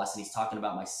mob boss and he's talking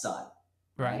about my son,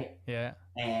 right? Yeah.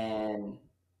 And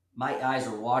my eyes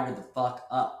are watered the fuck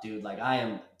up, dude. Like I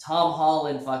am Tom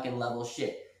Holland fucking level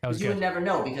shit. That was You good. would never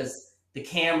know because the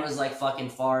camera's like fucking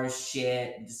far as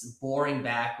shit, just boring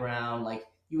background. Like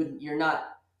you're not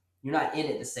in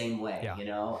it the same way, Yeah.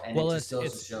 And Well, it just goes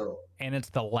it's- to show And it's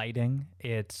the lighting.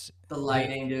 It's the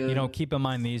lighting, dude. keep in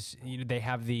mind they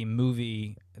have the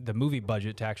movie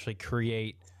budget to actually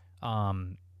create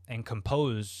and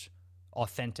compose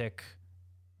authentic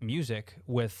music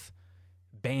with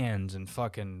bands and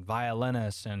fucking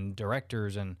violinists and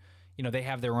directors, and they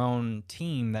have their own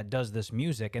team that does this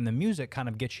music, and the music kind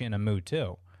of gets you in a mood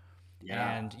too.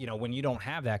 Yeah. And when you don't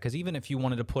have that, because even if you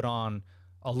wanted to put on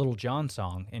a Little John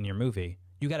song in your movie,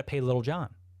 you got to pay Little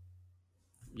John.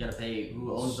 You gotta pay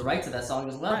who owns the right to that song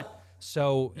as well. Right.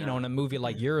 So, Yeah. in a movie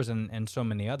like yours and so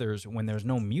many others, when there's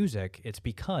no music, it's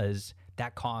because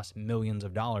that costs millions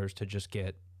of dollars to just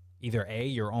get either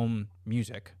your own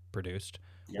music produced,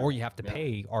 Yeah. or you have to Yeah.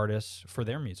 pay artists for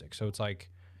their music. So it's like,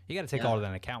 you got to take Yeah. all of that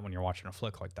into account when you're watching a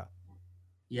flick like that.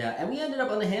 Yeah, and we ended up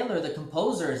on The Handler. The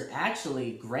composer is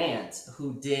actually Grant,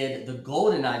 who did the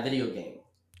GoldenEye video game.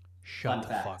 Shut Fun the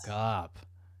fact. fuck up.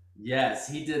 Yes,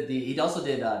 he also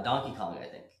did Donkey Kong, I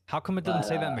think. How come it doesn't But,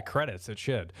 say that in the credits? It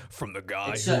should. From the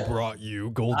guy who should. brought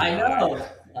you GoldenEye.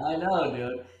 I know,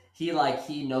 dude.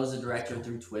 He knows the director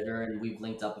through Twitter, and we've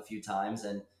linked up a few times.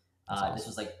 And this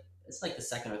was it's like the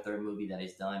second or third movie that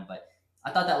he's done. But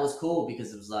I thought that was cool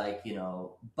because it was like,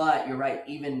 But you're right.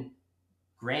 Even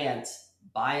Grant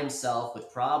by himself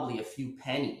with probably a few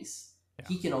pennies,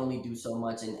 he can only do so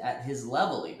much, and at his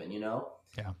level, even.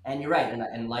 Yeah. And you're right,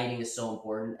 and lighting is so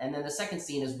important. And then the second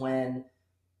scene is when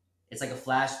it's like a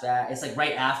flashback. It's like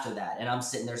right after that, and I'm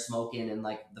sitting there smoking, and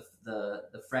like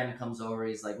the friend comes over.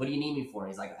 He's like, "What do you need me for?"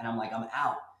 And he's like, and I'm like, "I'm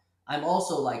out." I'm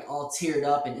also like all teared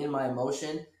up and in my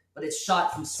emotion, but it's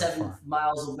shot from So 7 far.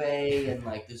 miles away, and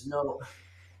like there's no,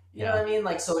 you know what I mean?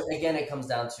 Like, so again, it comes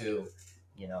down to,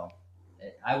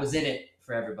 I was in it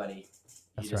for everybody. You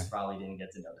That's just right. probably didn't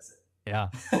get to notice Yeah.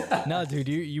 it. No, dude,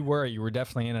 you were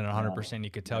definitely in it 100%.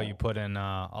 You could tell you put in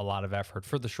a lot of effort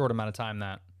for the short amount of time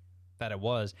that it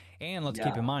was. And let's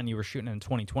keep Yeah. in mind you were shooting in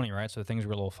 2020, right? So things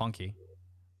were a little funky.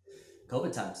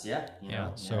 COVID times, yeah.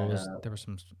 So there were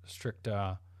some strict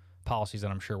policies that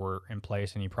I'm sure were in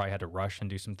place, and you probably had to rush and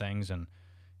do some things. And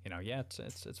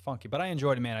it's funky, but I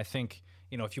enjoyed it, man. I think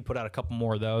if you put out a couple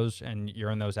more of those and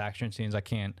you're in those action scenes, I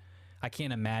can't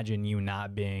imagine you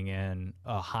not being in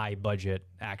a high budget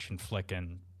action flick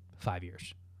in 5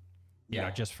 years.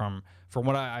 Just from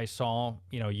what I saw,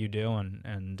 you do,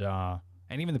 and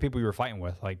even the people you were fighting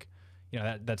with, like,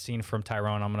 that scene from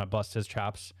Tyrone. I'm gonna bust his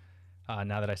chops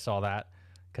now that I saw that,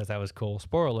 because that was cool.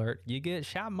 Spoiler alert: you get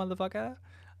shot, motherfucker.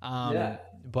 Yeah.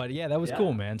 But yeah, that was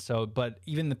cool, man. So, but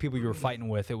even the people you were fighting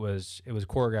with, it was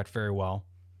choreographed very well,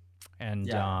 and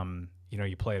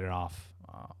you played it off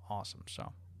awesome.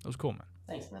 So it was cool, man.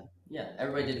 Thanks, man. Yeah,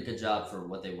 everybody did a good job for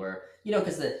what they were.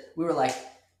 Because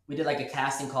we did like a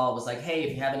casting call. It was like, hey, if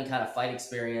you have any kind of fight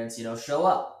experience, show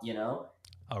up.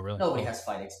 Oh, really? Nobody has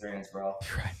fight experience, bro.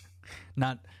 Right.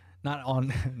 Not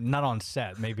on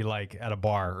set. Maybe like at a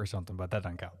bar or something, but that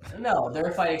doesn't count. No,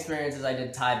 their fight experiences, I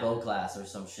did Tai Bo class or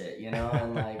some shit,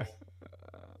 and like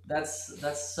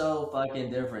that's so fucking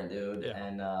different, dude. Yeah.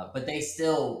 And but they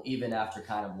still, even after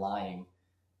kind of lying,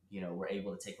 were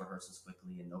able to take rehearsals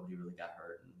quickly, and nobody really got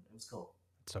hurt, and it was cool.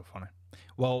 It's so funny.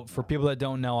 Well, for people that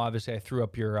don't know, obviously I threw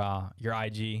up your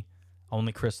IG,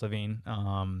 only Chris Levine.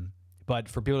 But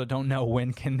for people that don't know,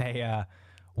 when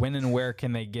and where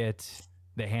can they get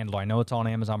The Handler? I know it's on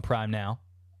Amazon Prime now.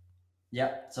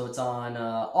 Yep. So it's on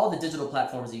all the digital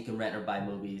platforms that you can rent or buy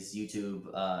movies, YouTube,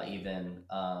 even.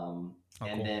 And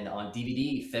cool. then on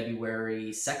DVD,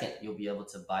 February 2nd, you'll be able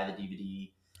to buy the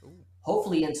DVD.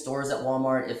 Hopefully in stores at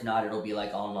Walmart. If not, it'll be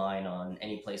like online on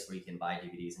any place where you can buy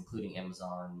DVDs, including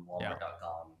Amazon,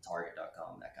 Walmart.com,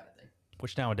 Target.com, that kind of thing.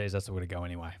 Which nowadays that's the way to go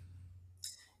anyway.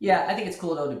 Yeah, I think it's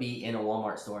cool though to be in a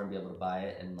Walmart store and be able to buy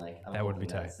it, and like I'm That would be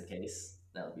hoping tight. that's the case.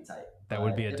 That would be tight. That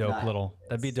would be a If dope not,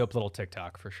 that'd be a dope little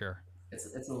TikTok for sure. It's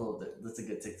a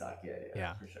good TikTok.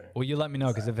 Yeah, for sure. Well, you let me know,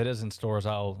 because if it is in stores,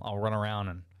 I'll run around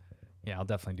and I'll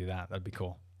definitely do that. That'd be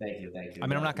cool. Thank you. I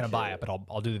mean, I'm not gonna buy it, but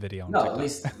I'll do the video. On No,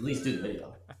 TikTok. at least do the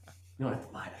video. You don't have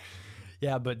to buy it.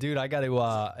 Yeah, but dude, I got to.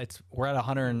 We're at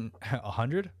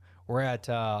 100. We're at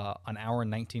an hour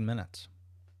and 19 minutes.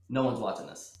 No one's watching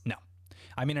this. No,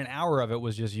 I mean, an hour of it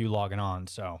was just you logging on.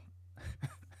 So,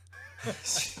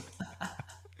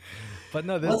 but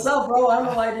no, What's up, bro? I don't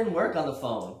know why it didn't work on the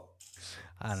phone.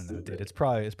 I don't know, dude. It's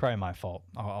probably my fault.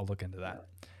 I'll look into that.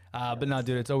 But no,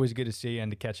 dude, it's always good to see you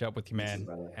and to catch up with you, man.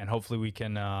 And hopefully we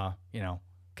can,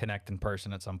 connect in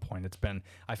person at some point.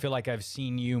 I feel like I've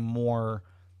seen you more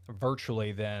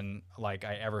virtually than like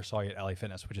I ever saw you at LA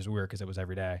Fitness, which is weird because it was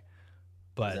every day.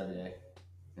 But Every day.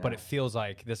 Yeah. but it feels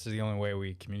like this is the only way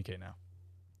we communicate now.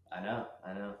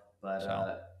 I know. But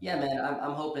So. yeah, man,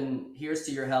 I'm hoping. Here's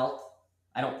to your health.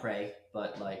 I don't pray,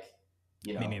 but like,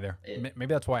 you know, Me neither. it-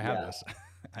 Maybe that's why I have yeah. this.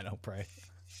 I don't pray.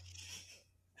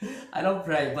 I don't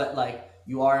pray, but like,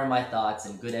 you are in my thoughts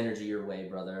and good energy your way,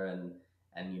 brother.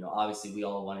 And you know, obviously, we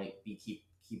all want to keep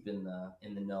in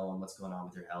the know on what's going on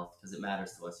with your health because it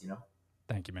matters to us, you know.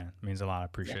 Thank you, man. It means a lot. I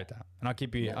appreciate that. And I'll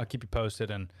keep you Yeah. I'll keep you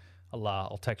posted, and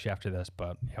I'll text you after this.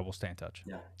 But yeah, we'll stay in touch.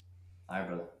 Yeah. All right,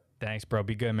 brother. Thanks, bro.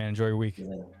 Be good, man. Enjoy your week. See you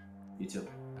later. You too.